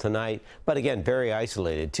possible tonight. But again, very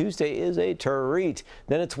isolated. Tuesday is a treat.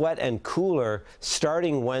 Then it's wet and cooler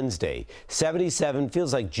starting Wednesday. 77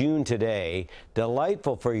 feels like June today.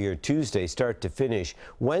 Delightful for your Tuesday start to finish.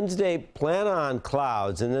 Wednesday, plan on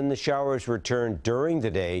clouds, and then the showers return during the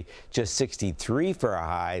day. Just 63 for a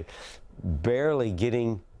high. Barely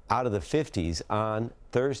getting out of the 50s on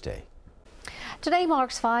Thursday. Today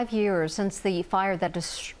marks 5 years since the fire that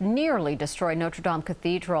nearly destroyed Notre Dame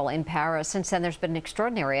Cathedral in Paris. Since then, there's been an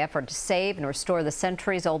extraordinary effort to save and restore the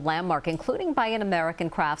centuries-old landmark, including by an American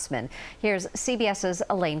craftsman. Here's CBS's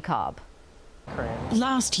Elaine Cobb.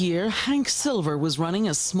 Last year, Hank Silver was running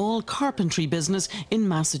a small carpentry business in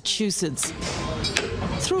Massachusetts.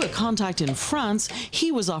 Through a contact in France,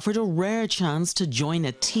 he was offered a rare chance to join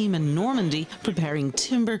a team in Normandy preparing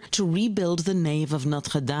timber to rebuild the nave of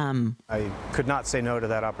Notre Dame. I could not say no to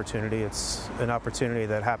that opportunity. It's an opportunity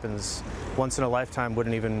that happens once in a lifetime,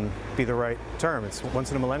 wouldn't even be the right term. It's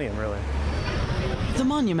once in a millennium, really. The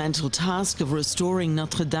monumental task of restoring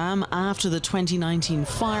Notre Dame after the 2019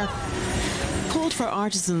 fire called for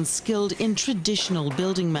artisans skilled in traditional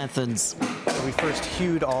building methods. We first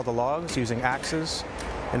hewed all the logs using axes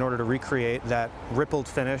in order to recreate that rippled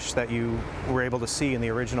finish that you were able to see in the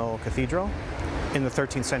original cathedral in the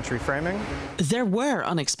 13th century framing. There were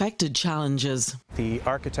unexpected challenges. The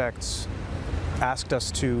architects asked us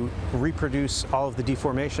to reproduce all of the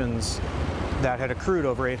deformations that had accrued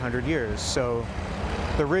over 800 years. So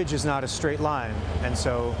the ridge is not a straight line, and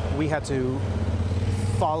so we had to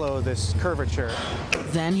follow this curvature.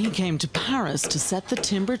 Then he came to Paris to set the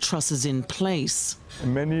timber trusses in place.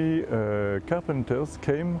 Many carpenters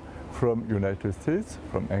came from United States,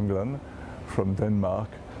 from England, from Denmark,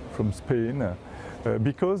 from Spain,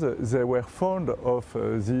 because they were fond of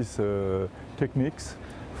these techniques,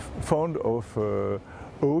 fond of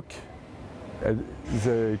oak.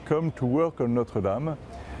 They come to work on Notre Dame,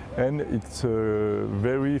 and it's a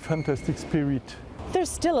very fantastic spirit. There's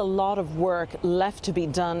still a lot of work left to be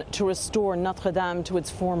done to restore Notre Dame to its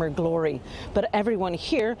former glory, but everyone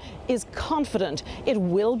here is confident it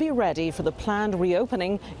will be ready for the planned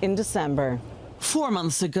reopening in December. 4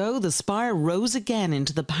 months ago, the spire rose again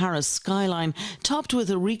into the Paris skyline, topped with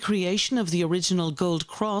a recreation of the original gold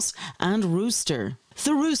cross and rooster.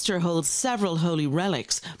 The rooster holds several holy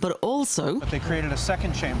relics, but also... But they created a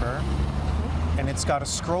second chamber, and it's got a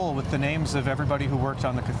scroll with the names of everybody who worked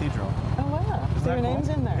on the cathedral. Oh, wow. There are names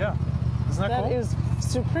in there? Yeah. Isn't that cool? That is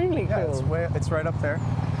supremely cool. Yeah, it's right up there.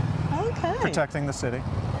 Okay. Protecting the city.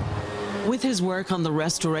 With his work on the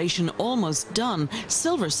restoration almost done,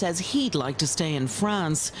 Silver says he'd like to stay in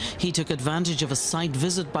France. He took advantage of a site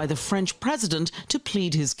visit by the French president to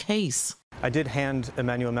plead his case. I did hand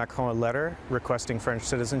Emmanuel Macron a letter requesting French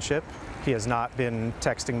citizenship. He has not been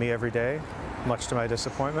texting me every day, much to my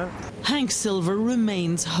disappointment. Hank Silver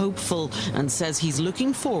remains hopeful and says he's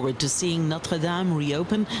looking forward to seeing Notre Dame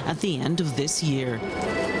reopen at the end of this year.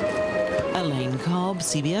 Elaine Cobb,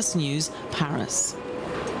 CBS News, Paris.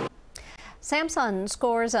 Samsung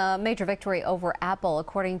scores a major victory over Apple.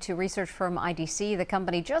 According to research firm IDC, the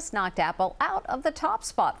company just knocked Apple out of the top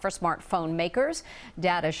spot for smartphone makers.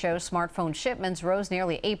 Data shows smartphone shipments rose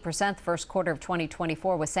nearly 8% the first quarter of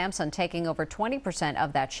 2024, with Samsung taking over 20%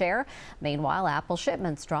 of that share. Meanwhile, Apple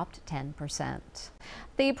shipments dropped 10%.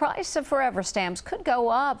 The price of forever stamps could go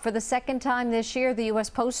up for the second time this year. The U.S.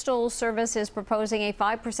 Postal Service is proposing a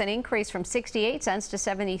 5% increase from 68 cents to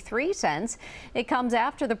 73 cents. It comes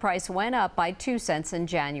after the price went up by 2 cents in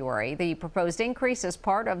January. The proposed increase is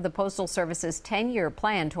part of the Postal Service's 10-year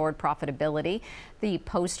plan toward profitability. The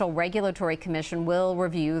Postal Regulatory Commission will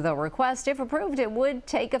review the request. If approved, it would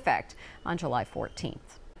take effect on July 14th.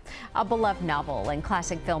 A beloved novel and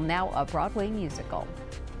classic film, now a Broadway musical.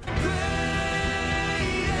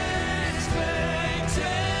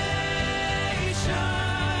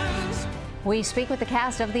 We speak with the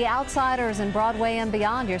cast of The Outsiders and Broadway and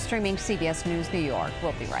Beyond. You're streaming CBS News New York.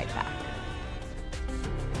 We'll be right back.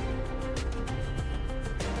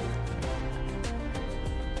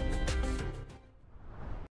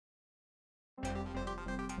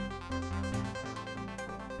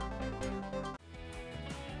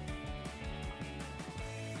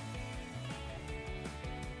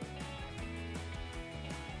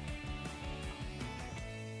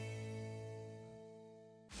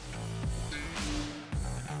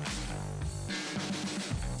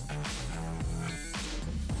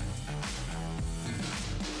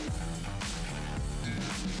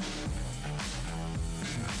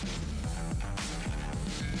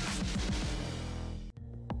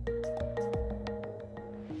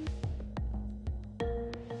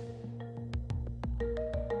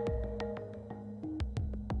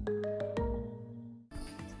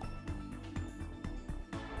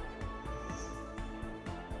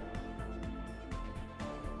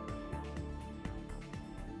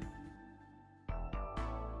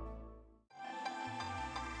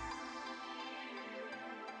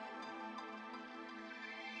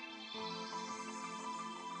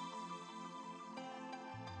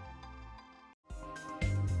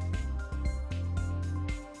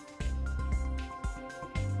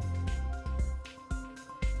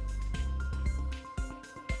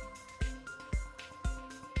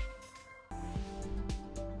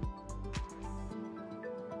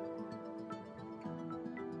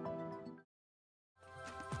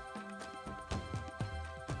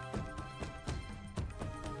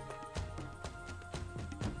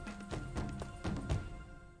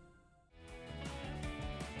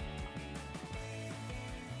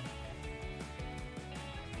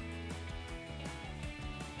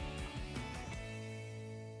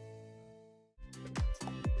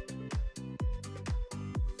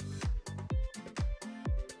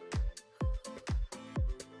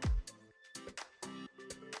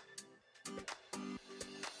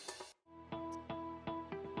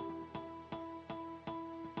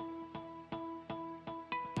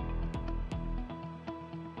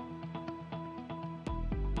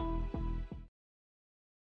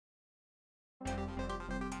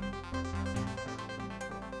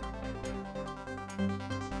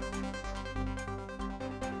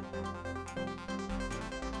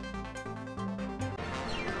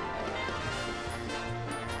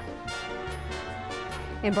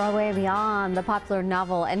 In Broadway and beyond, the popular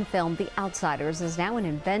novel and film The Outsiders is now an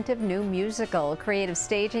inventive new musical. Creative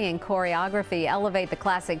staging and choreography elevate the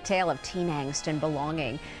classic tale of teen angst and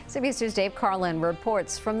belonging. CBS 2's Dave Carlin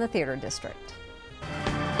reports from the Theater District.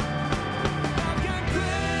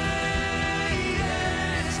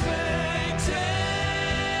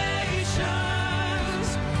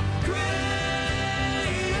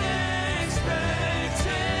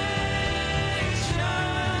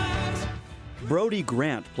 Brody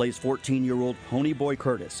Grant plays 14-year-old Ponyboy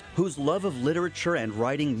Curtis, whose love of literature and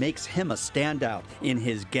writing makes him a standout in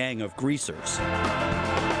his gang of greasers.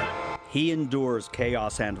 He endures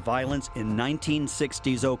chaos and violence in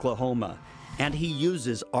 1960s Oklahoma, and he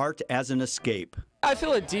uses art as an escape. I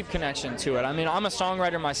feel a deep connection to it. I mean, I'm a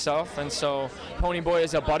songwriter myself, and so Ponyboy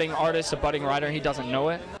is a budding artist, a budding writer, and he doesn't know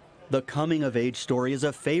it. The coming-of-age story is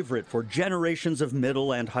a favorite for generations of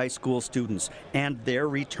middle and high school students, and they're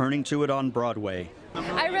returning to it on Broadway.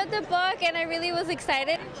 I read the book, and I really was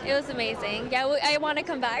excited. It was amazing. Yeah, I want to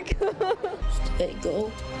come back. Stay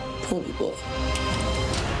go, Ponyboy.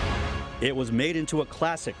 It was made into a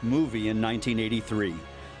classic movie in 1983.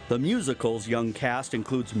 The musical's young cast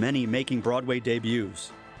includes many making Broadway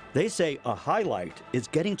debuts. They say a highlight is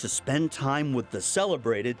getting to spend time with the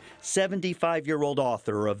celebrated 75-year-old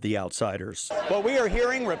author of The Outsiders. What we are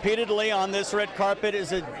hearing repeatedly on this red carpet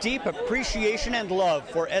is a deep appreciation and love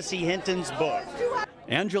for S.E. Hinton's book.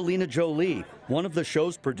 Angelina Jolie, one of the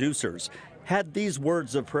show's producers, had these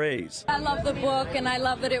words of praise. I love the book, and I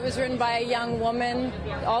love that it was written by a young woman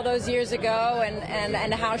all those years ago,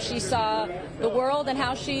 and how she saw the world and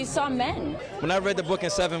how she saw men. When I read the book in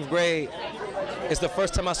 7th grade, it's the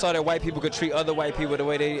first time I saw that white people could treat other white people the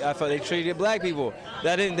way I felt they treated black people.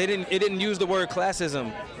 It didn't use the word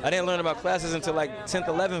classism. I didn't learn about classism until like 10th,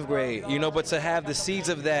 11th grade, you know, but to have the seeds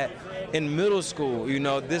of that in middle school, you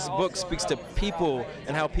know, this book speaks to people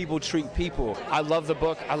and how people treat people. I love the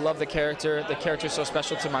book. I love the character. The character is so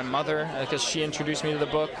special to my mother because she introduced me to the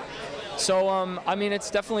book. So, I mean,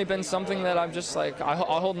 it's definitely been something that I'm just like,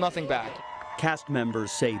 I'll hold nothing back. Cast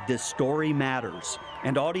members say this story matters,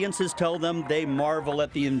 and audiences tell them they marvel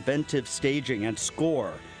at the inventive staging and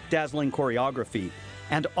score, dazzling choreography,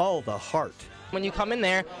 and all the heart. When you come in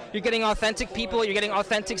there, you're getting authentic people, you're getting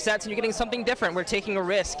authentic sets, and you're getting something different. We're taking a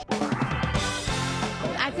risk.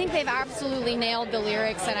 I think they've absolutely nailed the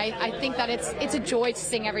lyrics, and I think that it's a joy to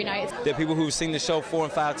sing every night. There are people who've seen the show 4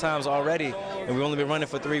 and 5 times already, and we've only been running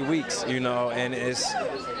for 3 weeks, you know, and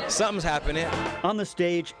something's happening. On the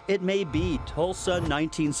stage, it may be Tulsa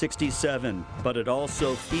 1967, but it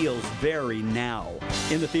also feels very now.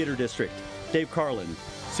 In the Theater District, Dave Carlin,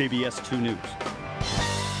 CBS 2 News.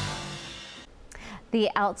 The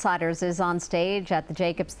Outsiders is on stage at the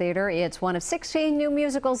Jacobs Theater. It's one of 16 new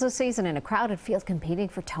musicals this season in a crowded field competing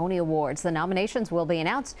for Tony Awards. The nominations will be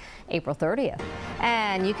announced April 30th.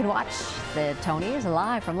 And you can watch the Tonys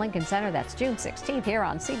live from Lincoln Center. That's June 16th here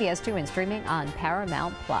on CBS 2 and streaming on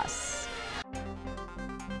Paramount+.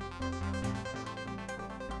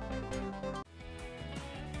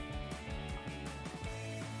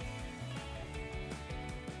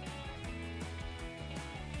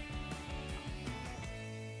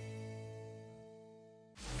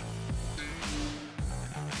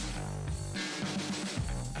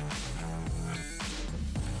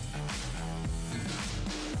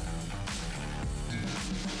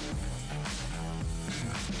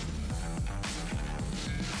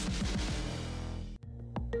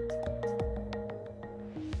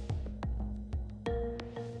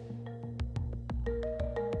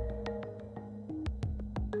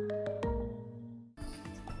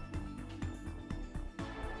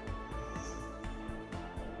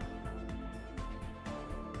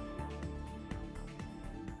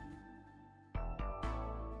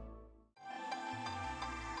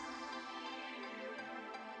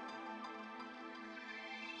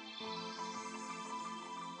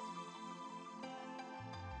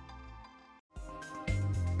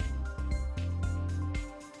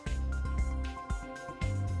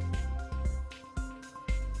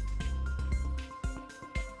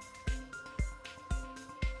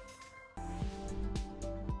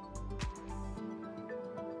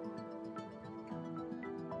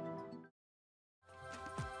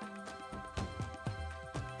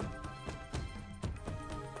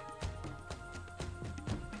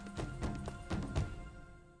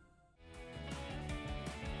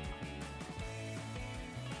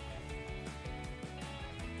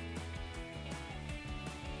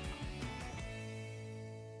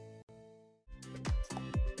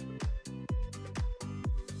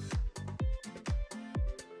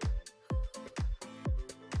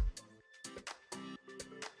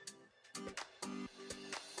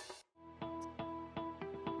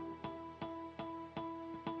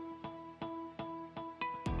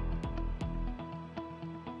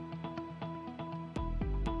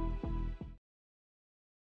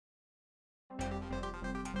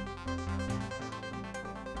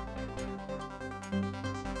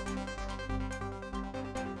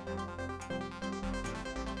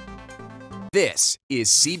 This is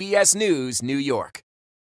CBS News, New York.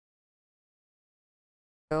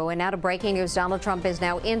 And now to breaking news. Donald Trump is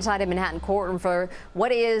now inside a Manhattan courtroom for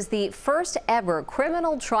what is the first ever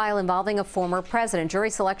criminal trial involving a former president. Jury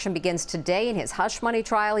selection begins today in his hush money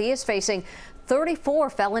trial. He is facing 34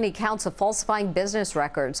 felony counts of falsifying business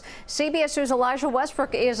records. CBS News' Elijah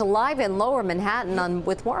Westbrook is live in Lower Manhattan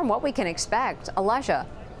with more on what we can expect. Elijah.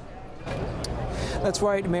 That's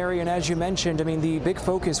right, Mary, and as you mentioned, I mean, the big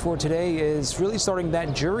focus for today is really starting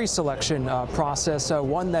that jury selection process,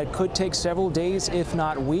 one that could take several days, if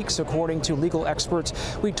not weeks, according to legal experts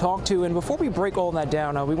we talked to. And before we break all that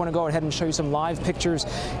down, we want to go ahead and show you some live pictures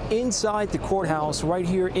inside the courthouse right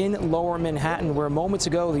here in Lower Manhattan, where moments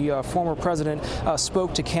ago the former president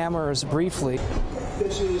spoke to cameras briefly.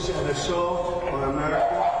 This is an assault on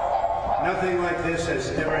America. Nothing like this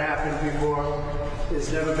has ever happened before.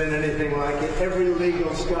 There's never been anything like it. Every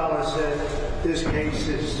legal scholar said this case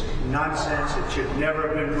is nonsense. It should never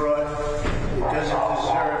have been brought. It doesn't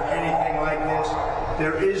deserve anything like this.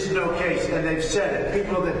 There is no case, and they've said it.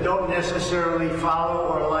 People that don't necessarily follow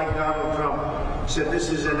or like Donald Trump said this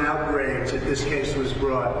is an outrage that this case was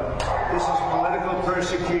brought. This is political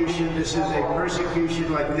persecution. This is a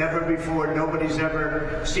persecution like never before. Nobody's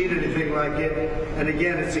ever seen anything like it. And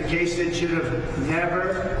again, it's a case that should have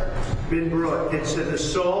never been brought. It's an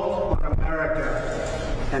assault on America.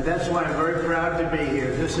 And that's why I'm very proud to be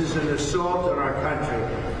here. This is an assault on our country.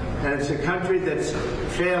 And it's a country that's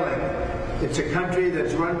failing. It's a country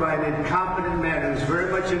that's run by an incompetent man who's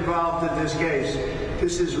very much involved in this case.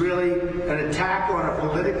 This is really an attack on a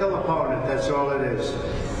political opponent. That's all it is.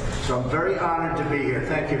 So I'm very honored to be here.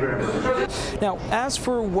 Thank you very much. Now, as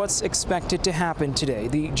for what's expected to happen today,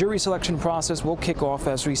 the jury selection process will kick off,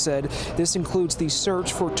 as we said. This includes the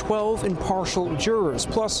search for 12 impartial jurors,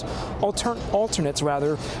 plus alternates,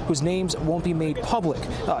 whose names won't be made public.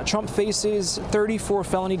 Trump faces 34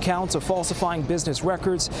 felony counts of falsifying business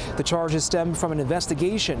records. The charges stem from an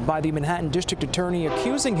investigation by the Manhattan District Attorney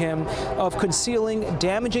accusing him of concealing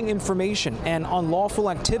damaging information and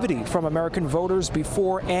unlawful activity from American voters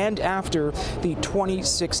before and after the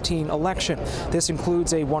 2016 election. This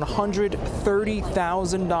includes a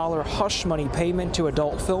 $130,000 hush money payment to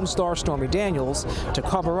adult film star Stormy Daniels to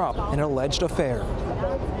cover up an alleged affair.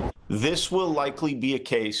 This will likely be a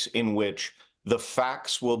case in which the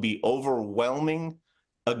facts will be overwhelming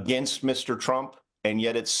against Mr. Trump, and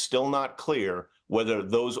yet it's still not clear whether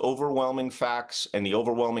those overwhelming facts and the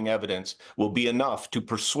overwhelming evidence will be enough to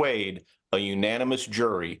persuade a unanimous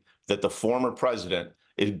jury that the former president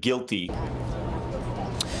is guilty.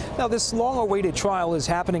 Now, this long-awaited trial is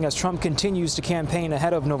happening as Trump continues to campaign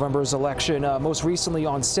ahead of November's election. Most recently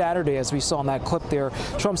on Saturday, as we saw in that clip there,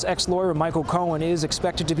 Trump's ex-lawyer Michael Cohen is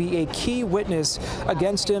expected to be a key witness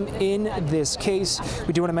against him in this case.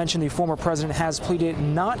 We do want to mention the former president has pleaded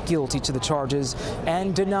not guilty to the charges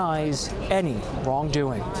and denies any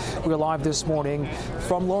wrongdoing. We're live this morning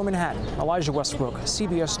from Lower Manhattan. Elijah Westbrook,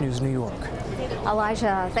 CBS News, New York.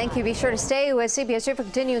 Elijah, thank you. Be sure to stay with CBS 2 for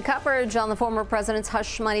continuing coverage on the former president's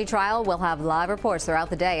hush money trial. We'll have live reports throughout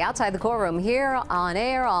the day outside the courtroom, here, on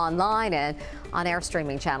air, online, and on air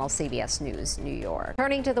streaming channel CBS News New York.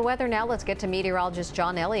 Turning to the weather now, let's get to meteorologist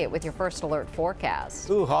John Elliott with your first alert forecast.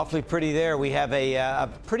 Ooh, awfully pretty there. We have a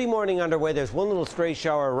pretty morning underway. There's one little stray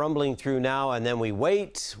shower rumbling through now, and then we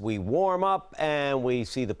wait, we warm up, and we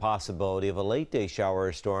see the possibility of a late day shower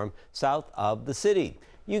or storm south of the city.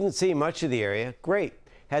 You can see much of the area. Great.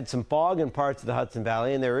 Had some fog in parts of the Hudson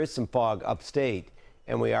Valley, and there is some fog upstate.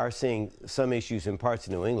 And we are seeing some issues in parts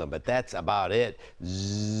of New England, but that's about it.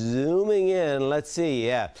 Zooming in, let's see.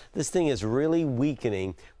 Yeah, this thing is really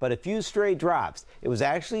weakening, but a few stray drops. It was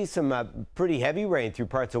actually some pretty heavy rain through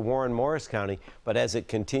parts of Warren, Morris County, but as it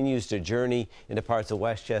continues to journey into parts of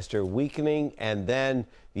Westchester, weakening, and then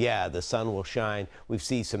yeah, the sun will shine. We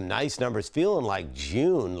see some nice numbers, feeling like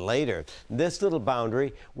June later. This little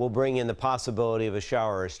boundary will bring in the possibility of a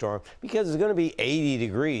shower or storm because it's going to be 80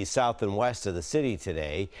 degrees south and west of the city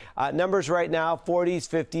today. Numbers right now, 40s,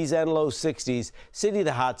 50s, and low 60s. City,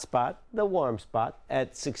 the hot spot, the warm spot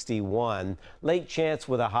at 61. Lake chance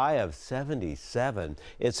with a high of 77.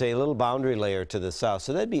 It's a little boundary layer to the south,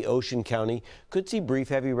 so that'd be Ocean County. Could see brief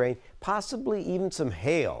heavy rain, possibly even some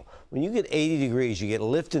hail. When you get 80 degrees, you get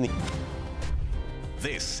lift in the...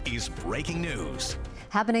 This is breaking news.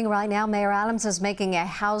 Happening right now, Mayor Adams is making a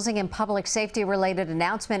housing and public safety related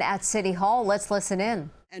announcement at City Hall. Let's listen in.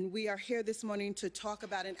 And we are here this morning to talk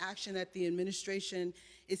about an action that the administration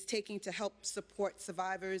is taking to help support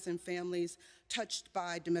survivors and families touched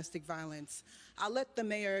by domestic violence. I'll let the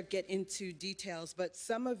mayor get into details, but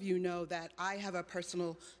some of you know that I have a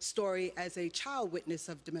personal story as a child witness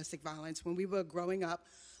of domestic violence. When we were growing up,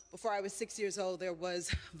 before I was 6 years old, there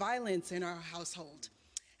was violence in our household.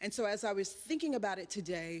 And so as I was thinking about it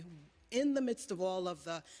today, in the midst of all of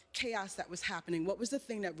the chaos that was happening, what was the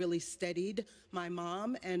thing that really steadied my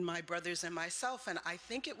mom and my brothers and myself? And I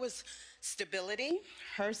think it was stability,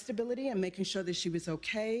 her stability, and making sure that she was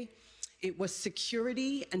okay. It was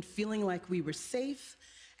security and feeling like we were safe.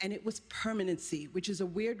 And it was permanency, which is a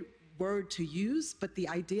weird word to use, but the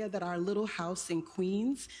idea that our little house in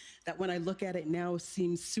Queens, that when I look at it now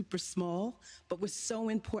seems super small, but was so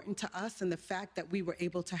important to us, and the fact that we were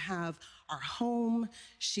able to have our home.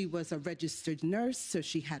 She was a registered nurse, so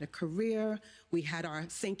she had a career. We had our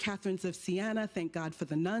St. Catherine's of Siena, thank God for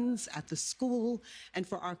the nuns at the school, and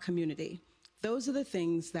for our community. Those are the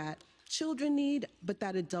things that children need, but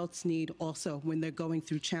that adults need also when they're going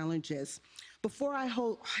through challenges. Before I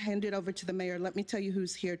hand it over to the mayor, let me tell you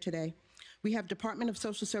who's here today. We have Department of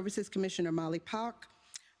Social Services Commissioner Molly Park,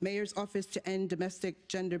 Mayor's Office to End Domestic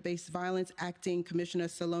Gender-Based Violence Acting Commissioner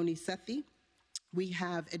Saloni Sethi. We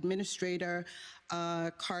have Administrator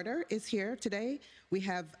Carter is here today. We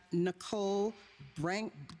have Nicole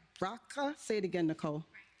Branca, say it again, Nicole,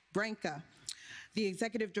 Branca, the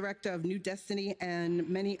Executive Director of New Destiny, and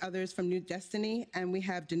many others from New Destiny. And we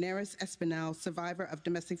have Daenerys Espinal, survivor of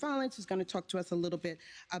domestic violence, who's going to talk to us a little bit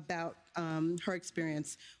about her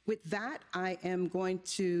experience. With that, I am going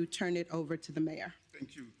to turn it over to the mayor.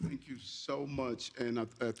 Thank you so much, and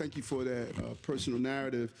thank you for that personal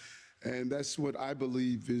narrative. And that's what I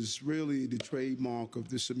believe is really the trademark of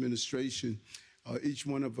this administration. Each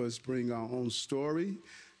one of us bring our own story.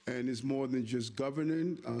 And it's more than just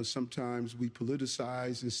governing. Sometimes we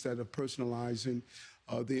politicize instead of personalizing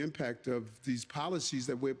the impact of these policies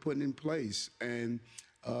that we're putting in place. And,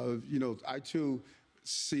 you know, I too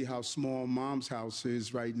see how small Mom's house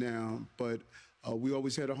is right now, but we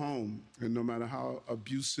always had a home. And no matter how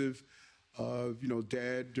abusive, you know,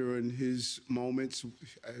 Dad during his moments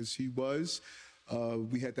as he was,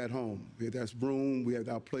 we had that home. We had that room. We had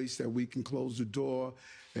our place that we can close the door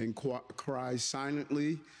and cry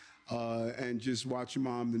silently and just watch your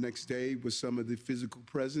mom the next day with some of the physical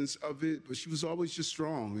presence of it. But she was always just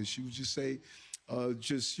strong, and she would just say,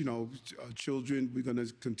 you know, children, we're going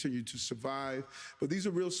to continue to survive. But these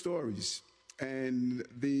are real stories. And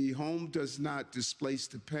the home does not displace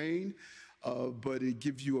the pain, but it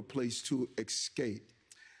gives you a place to escape.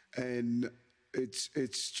 And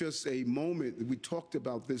it's just a moment. We talked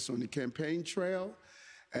about this on the campaign trail,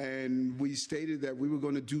 and we stated that we were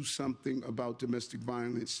going to do something about domestic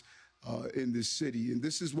violence in this city. And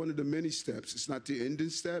this is one of the many steps. It's not the ending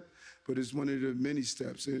step, but it's one of the many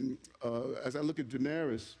steps. And as I look at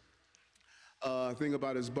Daenerys, think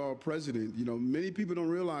about as borough president, you know, many people don't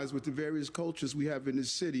realize with the various cultures we have in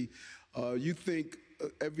this city, you think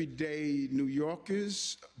everyday New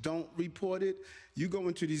Yorkers don't report it. You go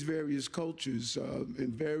into these various cultures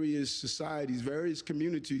in various societies, various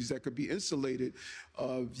communities that could be insulated.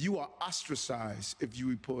 You are ostracized if you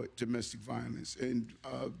report domestic violence. And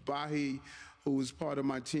Bahi, who is part of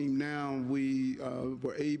my team now, we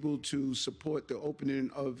were able to support the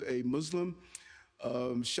opening of a Muslim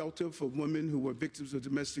shelter for women who were victims of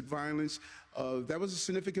domestic violence. That was a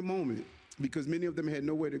significant moment because many of them had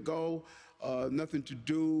nowhere to go, nothing to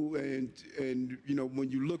do, and you know, when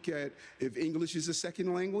you look at if English is a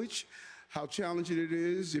second language, how challenging it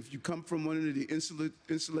is. If you come from one of the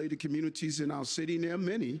insulated communities in our city, and there are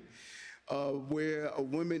many, where a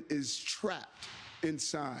woman is trapped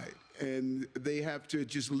inside and they have to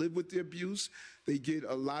just live with the abuse. They get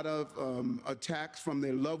a lot of attacks from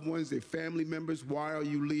their loved ones, their family members. Why are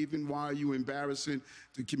you leaving? Why are you embarrassing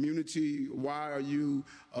the community? Why are you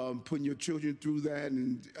putting your children through that?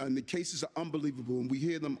 And the cases are unbelievable, and we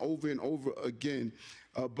hear them over and over again.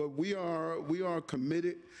 But we are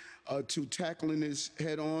committed to tackling this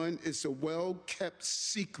head on. It's a well-kept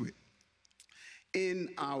secret in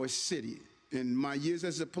our city. In my years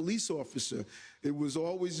as a police officer, it was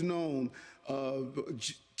always known,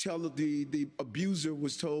 the abuser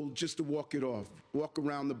was told just to walk it off, walk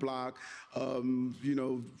around the block. You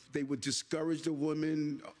know, they would discourage the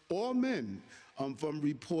women or men from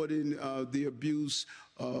reporting the abuse,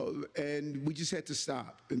 and we just had to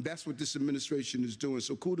stop. And that's what this administration is doing.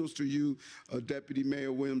 So kudos to you, Deputy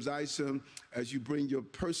Mayor Williams-Isom, as you bring your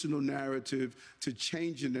personal narrative to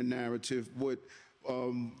changing the narrative. What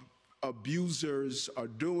abusers are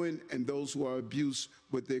doing and those who are abused,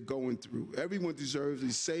 what they're going through. Everyone deserves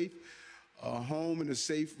a safe home and a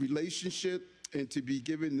safe relationship, and to be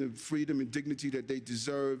given the freedom and dignity that they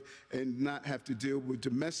deserve and not have to deal with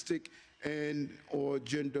domestic and or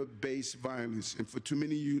gender-based violence. And for too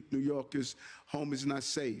many New Yorkers, home is not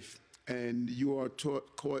safe. And you are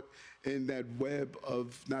caught in that web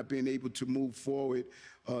of not being able to move forward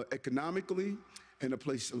economically, and a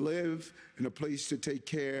place to live, and a place to take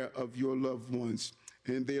care of your loved ones.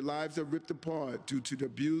 And their lives are ripped apart due to the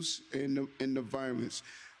abuse and the violence.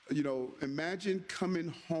 You know, imagine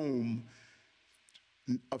coming home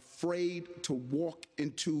afraid to walk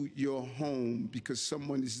into your home because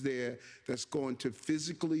someone is there that's going to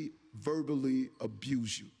physically, verbally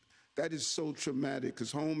abuse you. That is so traumatic,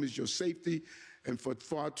 because home is your safety, and for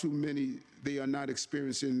far too many, they are not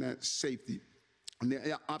experiencing that safety. And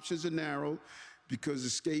their options are narrow, because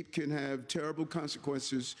escape can have terrible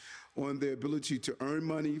consequences on their ability to earn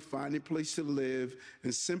money, find a place to live,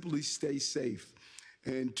 and simply stay safe.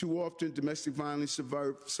 And too often, domestic violence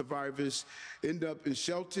survivors end up in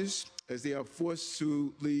shelters as they are forced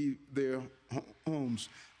to leave their homes.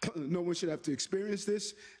 No one should have to experience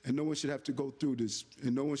this, and no one should have to go through this,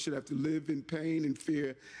 and no one should have to live in pain and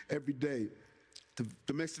fear every day.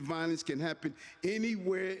 Domestic violence can happen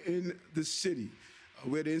anywhere in the city.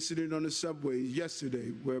 We had an incident on the subway yesterday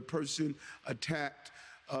where a person attacked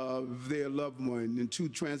their loved one, and 2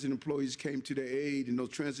 transit employees came to their aid, and those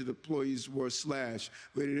transit employees were slashed.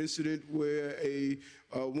 We had an incident where a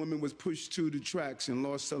woman was pushed to the tracks and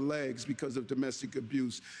lost her legs because of domestic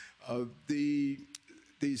abuse.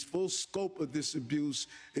 The full scope of this abuse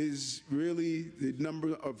is really the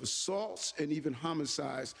number of assaults and even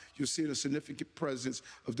homicides. You'll see a significant presence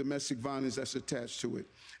of domestic violence that's attached to it.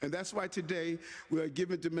 And that's why today we are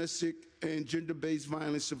giving domestic and gender-based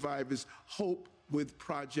violence survivors hope with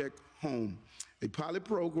Project Home, a pilot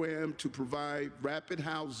program to provide rapid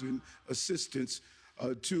housing assistance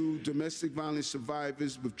to domestic violence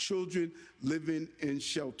survivors with children living in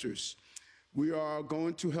shelters. We are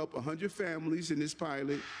going to help 100 families in this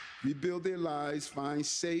pilot rebuild their lives, find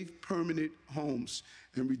safe, permanent homes,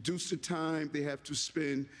 and reduce the time they have to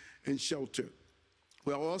spend in shelter.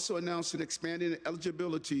 We're also announcing expanding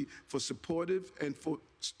eligibility for supportive and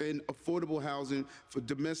affordable housing for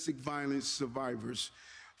domestic violence survivors.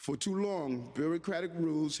 For too long, bureaucratic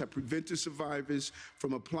rules have prevented survivors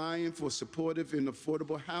from applying for supportive and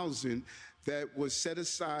affordable housing that was set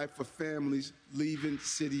aside for families leaving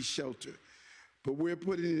city shelter. But we're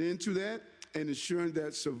putting an end to that and ensuring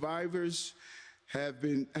that survivors have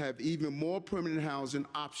even more permanent housing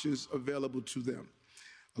options available to them,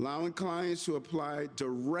 allowing clients to apply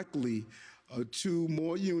directly to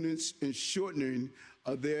more units and shortening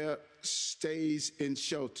their stays in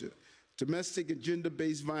shelter. Domestic and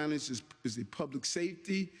gender-based violence is a public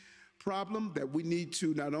safety problem that we need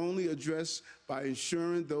to not only address by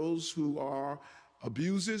ensuring those who are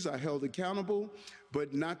abusers are held accountable,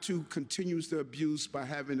 but not to continue the abuse by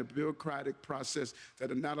having a bureaucratic process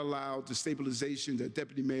that are not allowed the stabilization that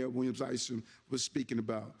Deputy Mayor Williams-Isom was speaking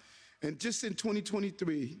about. And just in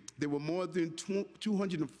 2023, there were more than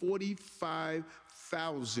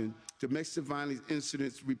 245,000 domestic violence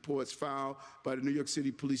incidents reports filed by the New York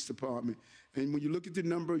City Police Department. And when you look at the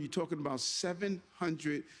number, you're talking about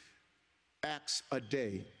 700 acts a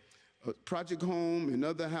day. Project Home and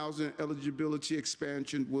other housing eligibility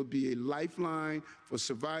expansion will be a lifeline for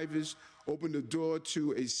survivors, open the door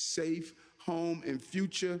to a safe home and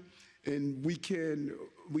future. And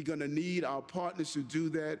we're gonna need our partners to do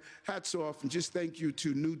that. Hats off, and just thank you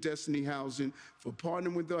to New Destiny Housing for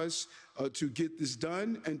partnering with us to get this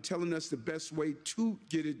done and telling us the best way to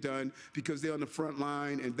get it done, because they're on the front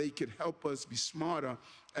line and they can help us be smarter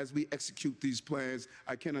as we execute these plans.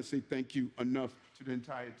 I cannot say thank you enough to the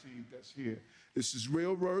entire team that's here. This is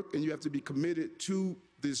real work, and you have to be committed to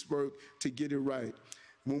this work to get it right.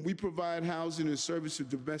 When we provide housing and service to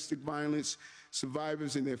domestic violence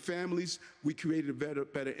survivors and their families, we created a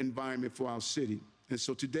better environment for our city. And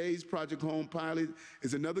so today's Project Home pilot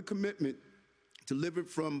is another commitment delivered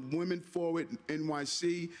from Women Forward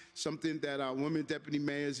NYC, something that our women deputy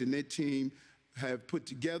mayors and their team have put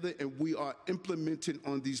together, and we are implementing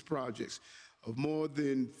on these projects of more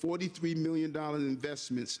than $43 million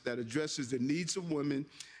investments that addresses the needs of women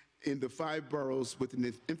in the 5 boroughs, with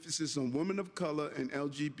an emphasis on women of color and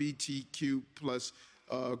LGBTQ+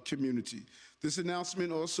 community. This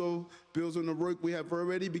announcement also builds on the work we have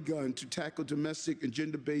already begun to tackle domestic and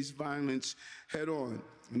gender-based violence head-on.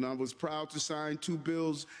 And I was proud to sign 2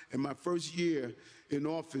 bills in my first year in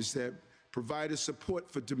office that provided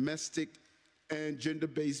support for domestic and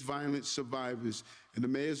gender-based violence survivors. And the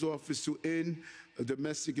mayor's office to end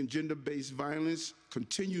domestic and gender-based violence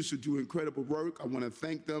continues to do incredible work. I want to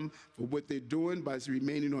thank them for what they're doing by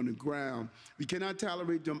remaining on the ground. We cannot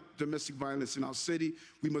tolerate domestic violence in our city.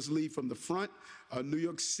 We must lead from the front. New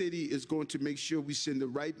York City is going to make sure we send the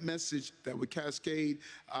right message that will cascade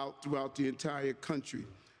out throughout the entire country.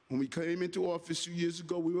 When we came into office 2 years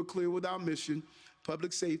ago, we were clear with our mission: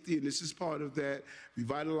 public safety, and this is part of that,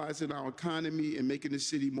 revitalizing our economy and making the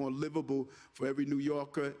city more livable for every New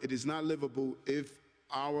Yorker. It is not livable if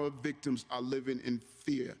our victims are living in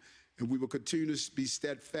fear. And we will continue to be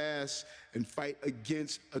steadfast and fight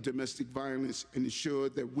against domestic violence and ensure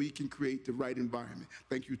that we can create the right environment.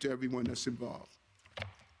 Thank you to everyone that's involved.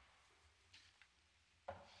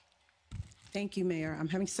 Thank you, Mayor. I'm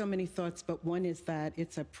having so many thoughts, but one is that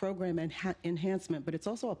it's a program enhancement, but it's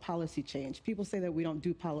also a policy change. People say that we don't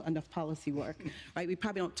do enough policy work, right? We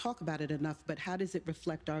probably don't talk about it enough, but how does it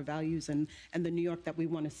reflect our values and the New York that we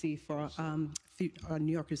want to see for our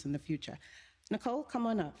New Yorkers in the future? Nicole, come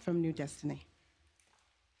on up from New Destiny.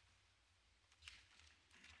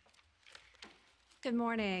 Good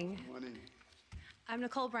morning. Good morning. I'm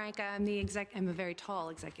Nicole Branca. I'm a very tall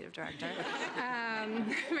executive director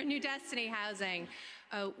for New Destiny Housing.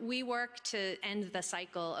 We work to end the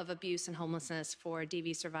cycle of abuse and homelessness for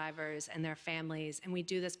DV survivors and their families, and we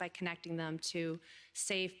do this by connecting them to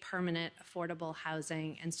safe, permanent, affordable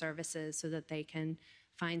housing and services so that they can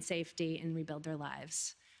find safety and rebuild their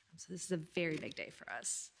lives. So this is a very big day for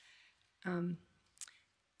us.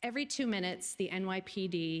 Every 2 minutes, the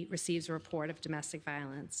NYPD receives a report of domestic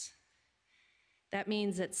violence. That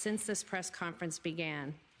means that since this press conference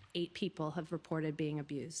began, 8 people have reported being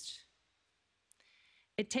abused.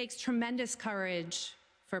 It takes tremendous courage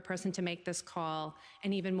for a person to make this call,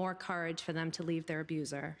 and even more courage for them to leave their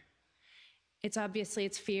abuser.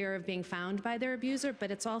 It's fear of being found by their abuser,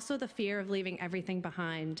 but it's also the fear of leaving everything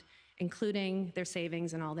behind, including their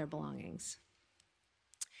savings and all their belongings.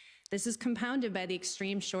 This is compounded by the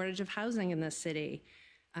extreme shortage of housing in this city.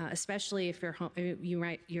 Especially if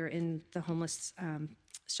you're in the homeless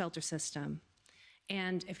shelter system.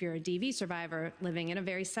 And if you're a DV survivor living in a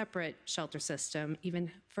very separate shelter system, even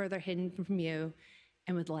further hidden from you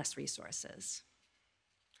and with less resources.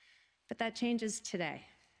 But that changes today.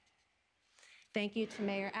 Thank you to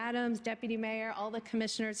Mayor Adams, Deputy Mayor, all the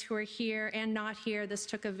commissioners who are here and not here. This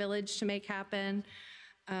took a village to make happen.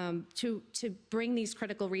 To bring these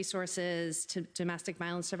critical resources to domestic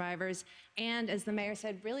violence survivors. And as the mayor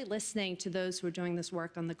said, really listening to those who are doing this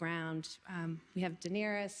work on the ground. We have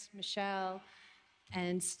Daenerys, Michelle,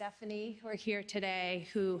 and Stephanie who are here today,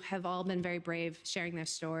 who have all been very brave sharing their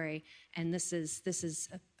story. And this is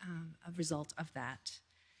a result of that.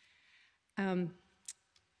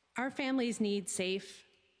 Our families need safe,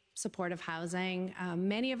 supportive housing.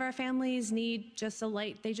 Many of our families need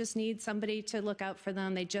they just need somebody to look out for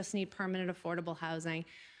them. They just need permanent, affordable housing,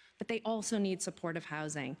 but they also need supportive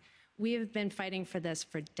housing. We have been fighting for this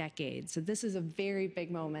for decades, so this is a very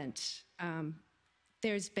big moment.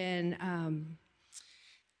 There's been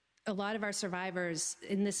a lot of our survivors,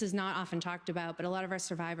 and this is not often talked about, but a lot of our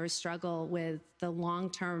survivors struggle with the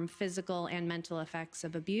long-term physical and mental effects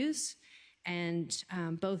of abuse, and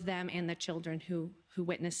both them and the children who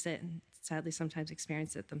witness it and sadly sometimes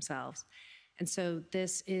experience it themselves. And so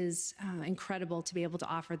this is incredible to be able to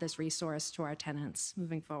offer this resource to our tenants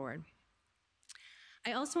moving forward.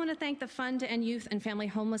 I also want to thank the Fund to End Youth and Family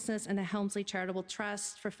Homelessness and the Helmsley Charitable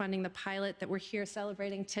Trust for funding the pilot that we're here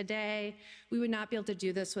celebrating today. We would not be able to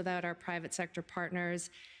do this without our private sector partners.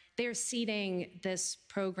 They are seeding this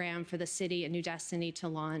program for the city and New Destiny to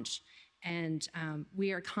launch. And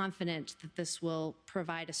we are confident that this will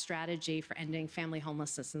provide a strategy for ending family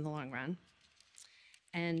homelessness in the long run.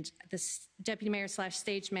 And this deputy mayor /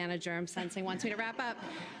 stage manager, I'm sensing, wants me to wrap up.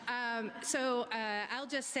 I'll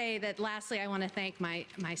just say that lastly, I want to thank my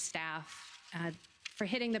staff for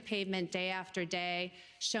hitting the pavement day after day,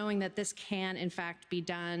 showing that this can in fact be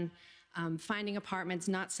done, finding apartments,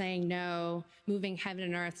 not saying no, moving heaven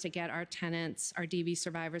and earth to get our tenants, our DV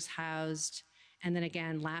survivors housed. And then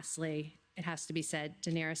again, lastly, it has to be said,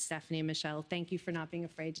 Daenerys, Stephanie, and Michelle, thank you for not being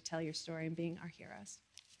afraid to tell your story and being our heroes.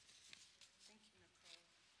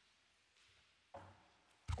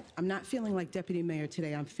 I'm not feeling like Deputy Mayor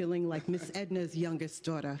today. I'm feeling like Miss Edna's youngest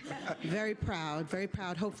daughter. Very proud, very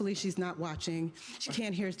proud. Hopefully she's not watching. She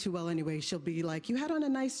can't hear us too well anyway. She'll be like, you had on a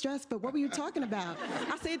nice dress, but what were you talking about?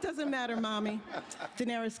 I say, it doesn't matter, Mommy.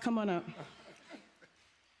 Daenerys, come on up.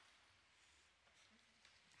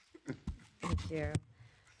 Thank you.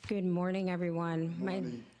 Good morning, everyone.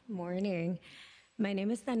 Morning. Morning. My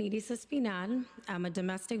name is Daniris Espinal. I'm a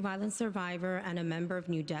domestic violence survivor and a member of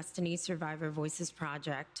New Destiny Survivor Voices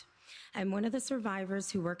Project. I'm one of the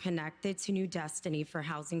survivors who were connected to New Destiny for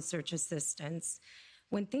housing search assistance.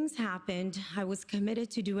 When things happened, I was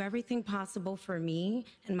committed to do everything possible for me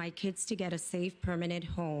and my kids to get a safe, permanent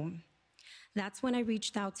home. That's when I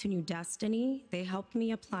reached out to New Destiny. They helped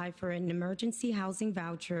me apply for an emergency housing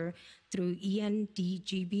voucher through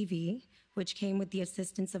ENDGBV, which came with the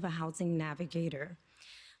assistance of a housing navigator.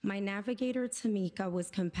 My navigator, Tamika, was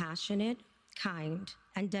compassionate, kind,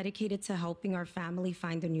 and dedicated to helping our family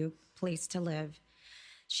find a new place to live.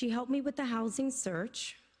 She helped me with the housing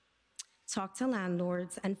search, talk to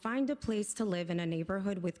landlords, and find a place to live in a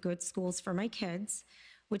neighborhood with good schools for my kids,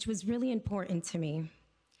 which was really important to me.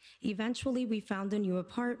 Eventually, we found a new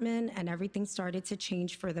apartment and everything started to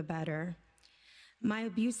change for the better. My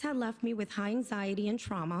abuse had left me with high anxiety and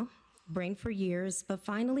trauma, brain for years, but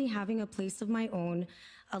finally having a place of my own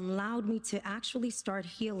allowed me to actually start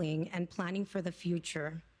healing and planning for the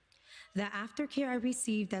future. The aftercare I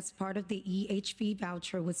received as part of the EHV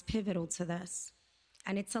voucher was pivotal to this,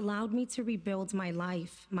 and it's allowed me to rebuild my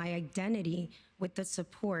life, my identity, with the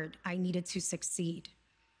support I needed to succeed.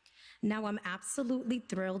 Now I'm absolutely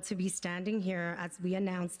thrilled to be standing here as we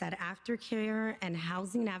announce that aftercare and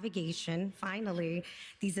housing navigation, finally,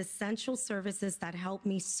 these essential services that helped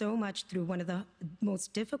me so much through one of the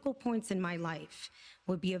most difficult points in my life,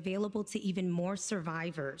 will be available to even more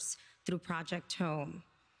survivors through Project Home.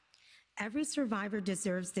 Every survivor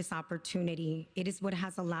deserves this opportunity. It is what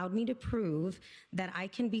has allowed me to prove that I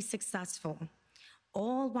can be successful,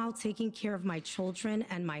 all while taking care of my children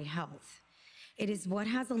and my health. It is what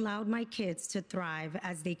has allowed my kids to thrive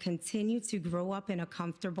as they continue to grow up in a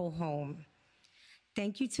comfortable home.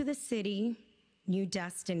 Thank you to the city, New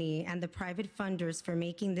Destiny, and the private funders for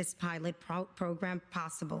making this pilot program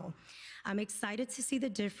possible. I'm excited to see the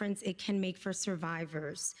difference it can make for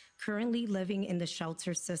survivors currently living in the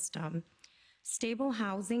shelter system. Stable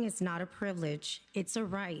housing is not a privilege, it's a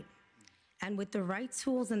right. And with the right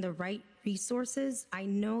tools and the right resources, I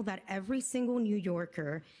know that every single New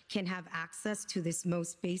Yorker can have access to this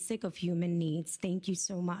most basic of human needs. Thank you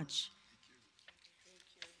so much.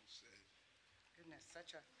 Goodness,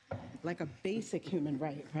 such a basic human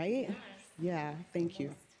right, right? Yeah, thank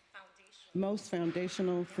you. Most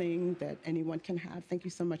foundational thing that anyone can have. Thank you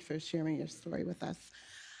so much for sharing your story with us.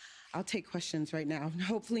 I'll take questions right now.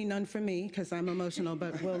 Hopefully none from me, because I'm emotional,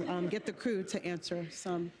 but we'll get the crew to answer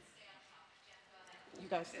some. You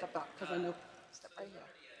guys step up, because I know, step right here.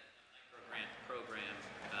 Grant program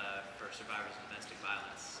for survivors of domestic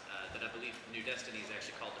violence that I believe New Destiny is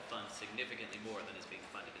actually called to fund significantly more than is being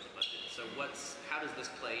funded in the budget. So how does this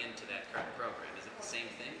play into that current program? Is it the same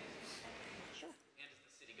thing? Sure. And is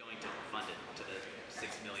the city going to fund it to the 6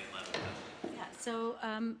 million level? Yeah, so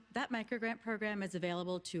that microgrant program is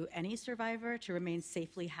available to any survivor to remain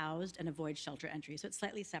safely housed and avoid shelter entry. So it's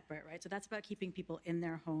slightly separate, right? So that's about keeping people in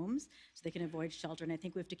their homes so they can avoid shelter. And I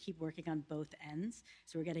think we have to keep working on both ends.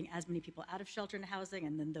 So we're getting as many people out of shelter and housing,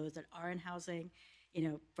 and then those that are in housing, you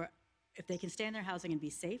know, if they can stay in their housing and be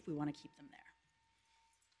safe, we want to keep them there.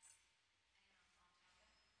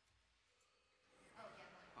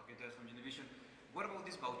 Okay, that's from Univision. What about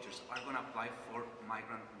these vouchers? Are going to apply for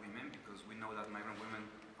migrant women? Because we know that migrant women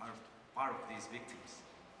are part of these victims.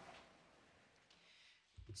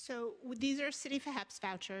 So these are City for HEPS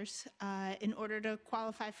vouchers. In order to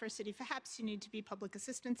qualify for City for HEPS, you need to be public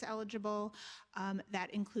assistance eligible. That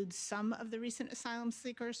includes some of the recent asylum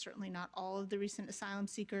seekers, certainly not all of the recent asylum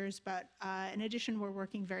seekers, but in addition, we're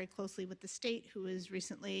working very closely with the state, who has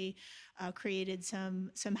recently created some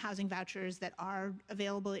housing vouchers that are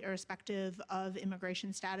available irrespective of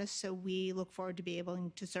immigration status. So we look forward to be able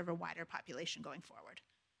to serve a wider population going forward.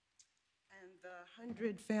 And the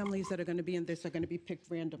 100 families that are going to be in this are going to be picked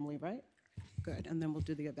randomly, right? Good, and then we'll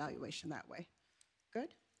do the evaluation that way. Good?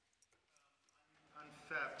 On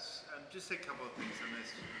FEPS, just a couple of things on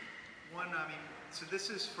this. One, I mean, so this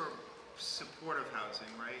is for supportive housing,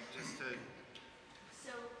 right? Just to...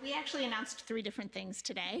 So we actually announced 3 different things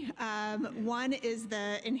today. One is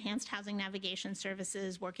the enhanced housing navigation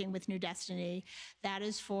services working with New Destiny. That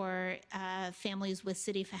is for families with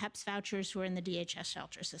City for HEPS vouchers who are in the DHS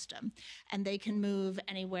shelter system. And they can move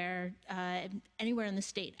anywhere in the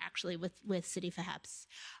state, actually, with City for HEPS.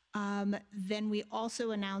 Then we also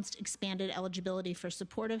announced expanded eligibility for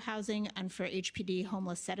supportive housing and for HPD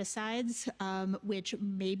homeless set-asides, which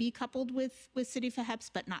may be coupled with City for HEPS,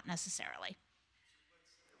 but not necessarily.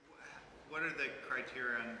 What are the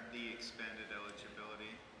criteria on the expanded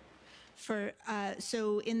eligibility?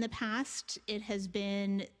 So in the past, it has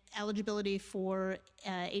been eligibility for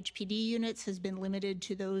HPD units has been limited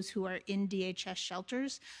to those who are in DHS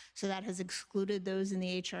shelters. So that has excluded those in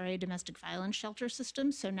the HRA domestic violence shelter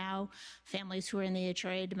system. So now families who are in the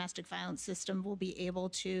HRA domestic violence system will be able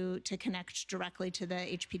to connect directly to the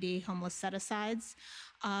HPD homeless set-asides.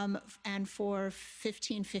 And for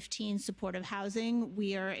 1515 supportive housing,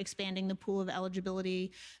 we are expanding the pool of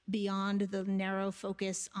eligibility beyond the narrow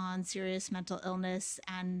focus on serious mental illness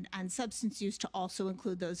and substance use to also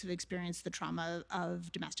include those who've experienced the trauma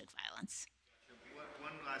of domestic violence.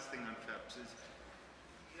 One last thing on FEPS is,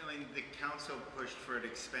 I mean, the council pushed for an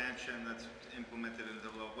expansion that's implemented into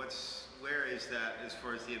law. Where is that as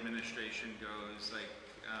far as the administration goes? Like,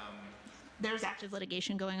 there's active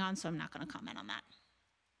litigation going on, so I'm not going to comment on that.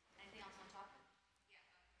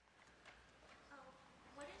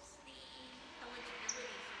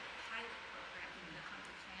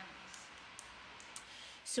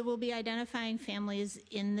 So we'll be identifying families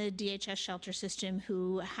in the DHS shelter system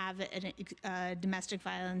who have a domestic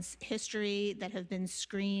violence history that have been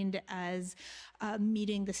screened as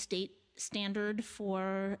meeting the state standard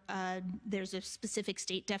for, there's a specific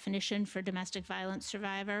state definition for domestic violence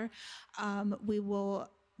survivor. We will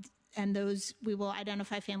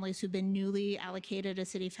identify families who've been newly allocated a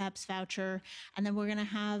City FEPS voucher, and then we're going to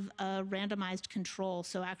have a randomized control,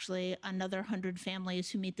 so actually another 100 families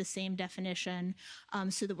who meet the same definition,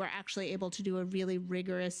 so that we're actually able to do a really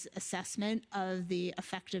rigorous assessment of the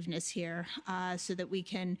effectiveness here, so that we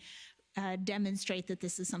can demonstrate that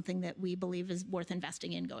this is something that we believe is worth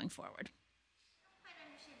investing in going forward.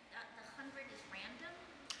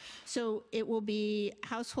 So it will be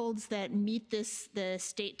households that meet the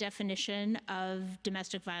state definition of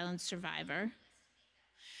domestic violence survivor.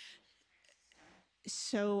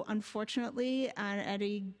 So unfortunately, at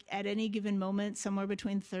any given moment, somewhere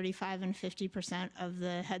between 35 and 50% of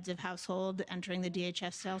the heads of household entering the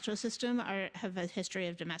DHS shelter system have a history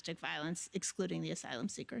of domestic violence, excluding the asylum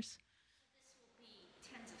seekers.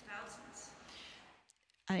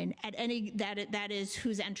 I mean, that is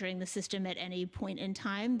who's entering the system at any point in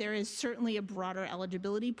time. There is certainly a broader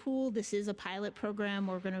eligibility pool. This is a pilot program.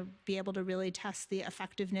 We're going to be able to really test the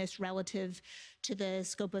effectiveness relative to the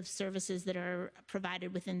scope of services that are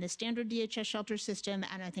provided within the standard DHS shelter system,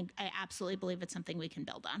 and I absolutely believe it's something we can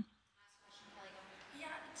build on. Yeah,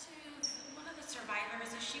 to one of the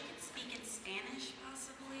survivors, if she could speak in Spanish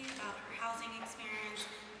possibly about her housing experience,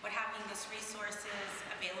 what having this resource is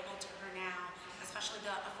available to her now, especially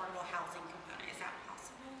the affordable housing component. Is that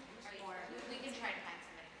possible? Or we can try to find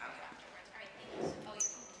somebody afterwards. All right, thank you. Oh,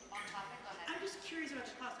 you're on topic? Go ahead. I'm just curious about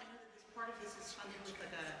the cost. I know that part of this is funded with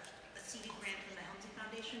like a CD grant from the Helmsley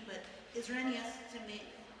Foundation, but is there any estimate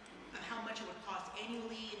of how much it would cost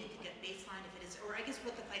annually, and it could get baseline if it is, or I guess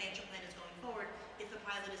what the financial plan is going forward if the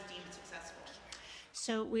pilot is deemed successful?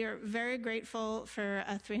 So we are very grateful for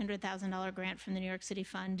a $300,000 grant from the New York City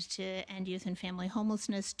Fund to End Youth and Family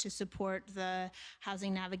Homelessness to support the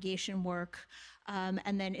housing navigation work.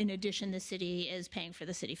 And then in addition, the city is paying for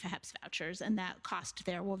the City FEPS vouchers, and that cost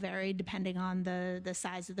there will vary depending on the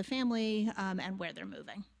size of the family and where they're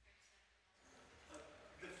moving.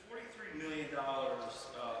 The $43 million in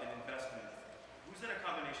investment, who's that a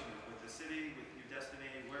combination with the city, with New Destiny?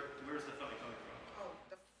 Where's the funding coming from?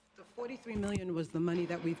 The $43 million was the money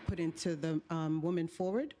that we've put into the Women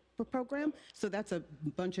Forward program. So that's a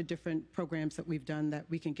bunch of different programs that we've done that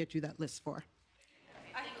we can get you that list for.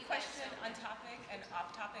 I have a question on topic and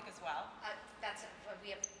off topic as well. We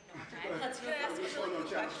have no more time. Can I ask a really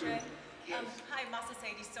quick question? Hi, Masa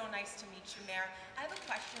Saidi, so nice to meet you, Mayor. I have a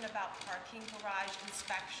question about parking garage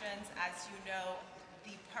inspections. As you know,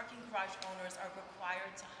 the parking garage owners are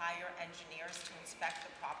required to hire engineers to inspect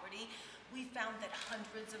the property. We found that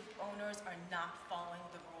hundreds of owners are not following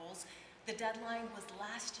the rules. The deadline was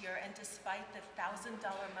last year, and despite the $1,000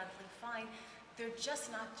 monthly fine, they're just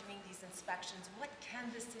not doing these inspections. What can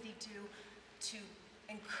the city do to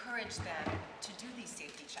encourage them to do these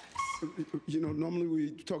safety checks? You know, normally we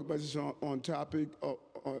talk about this on topic,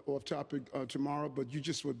 off topic tomorrow, but you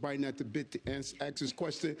just were biting at the bit to ask this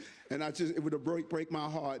question, and it would break my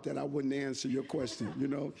heart that I wouldn't answer your question, you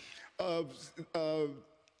know.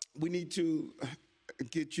 We need to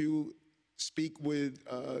get you speak with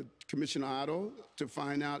Commissioner Otto to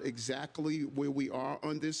find out exactly where we are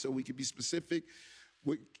on this so we can be specific.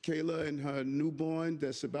 With Kayla and her newborn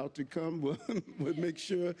that's about to come, we'll make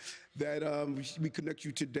sure that we connect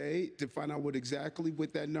you today to find out what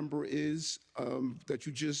that number is that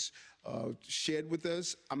you just shared with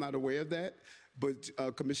us. I'm not aware of that, but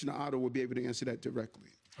Commissioner Otto will be able to answer that directly.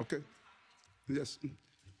 Okay? Yes. Any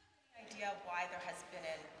idea why there has been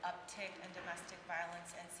an uptick in domestic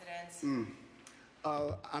violence incidents?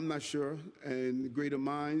 I'm not sure. And greater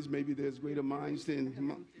minds, maybe there's greater minds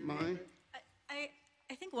than mine.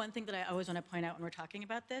 I think one thing that I always want to point out when we're talking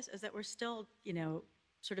about this is that we're still,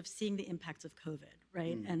 sort of seeing the impacts of COVID,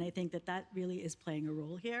 right? And I think that that really is playing a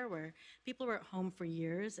role here, where people were at home for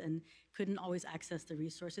years and couldn't always access the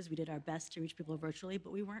resources. We did our best to reach people virtually,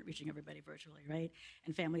 but we weren't reaching everybody virtually, right?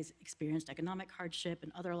 And families experienced economic hardship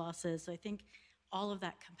and other losses. So I think all of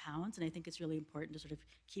that compounds, and I think it's really important to sort of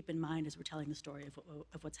keep in mind as we're telling the story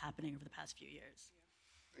of what's happening over the past few years.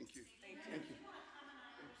 Thank you. Thank you.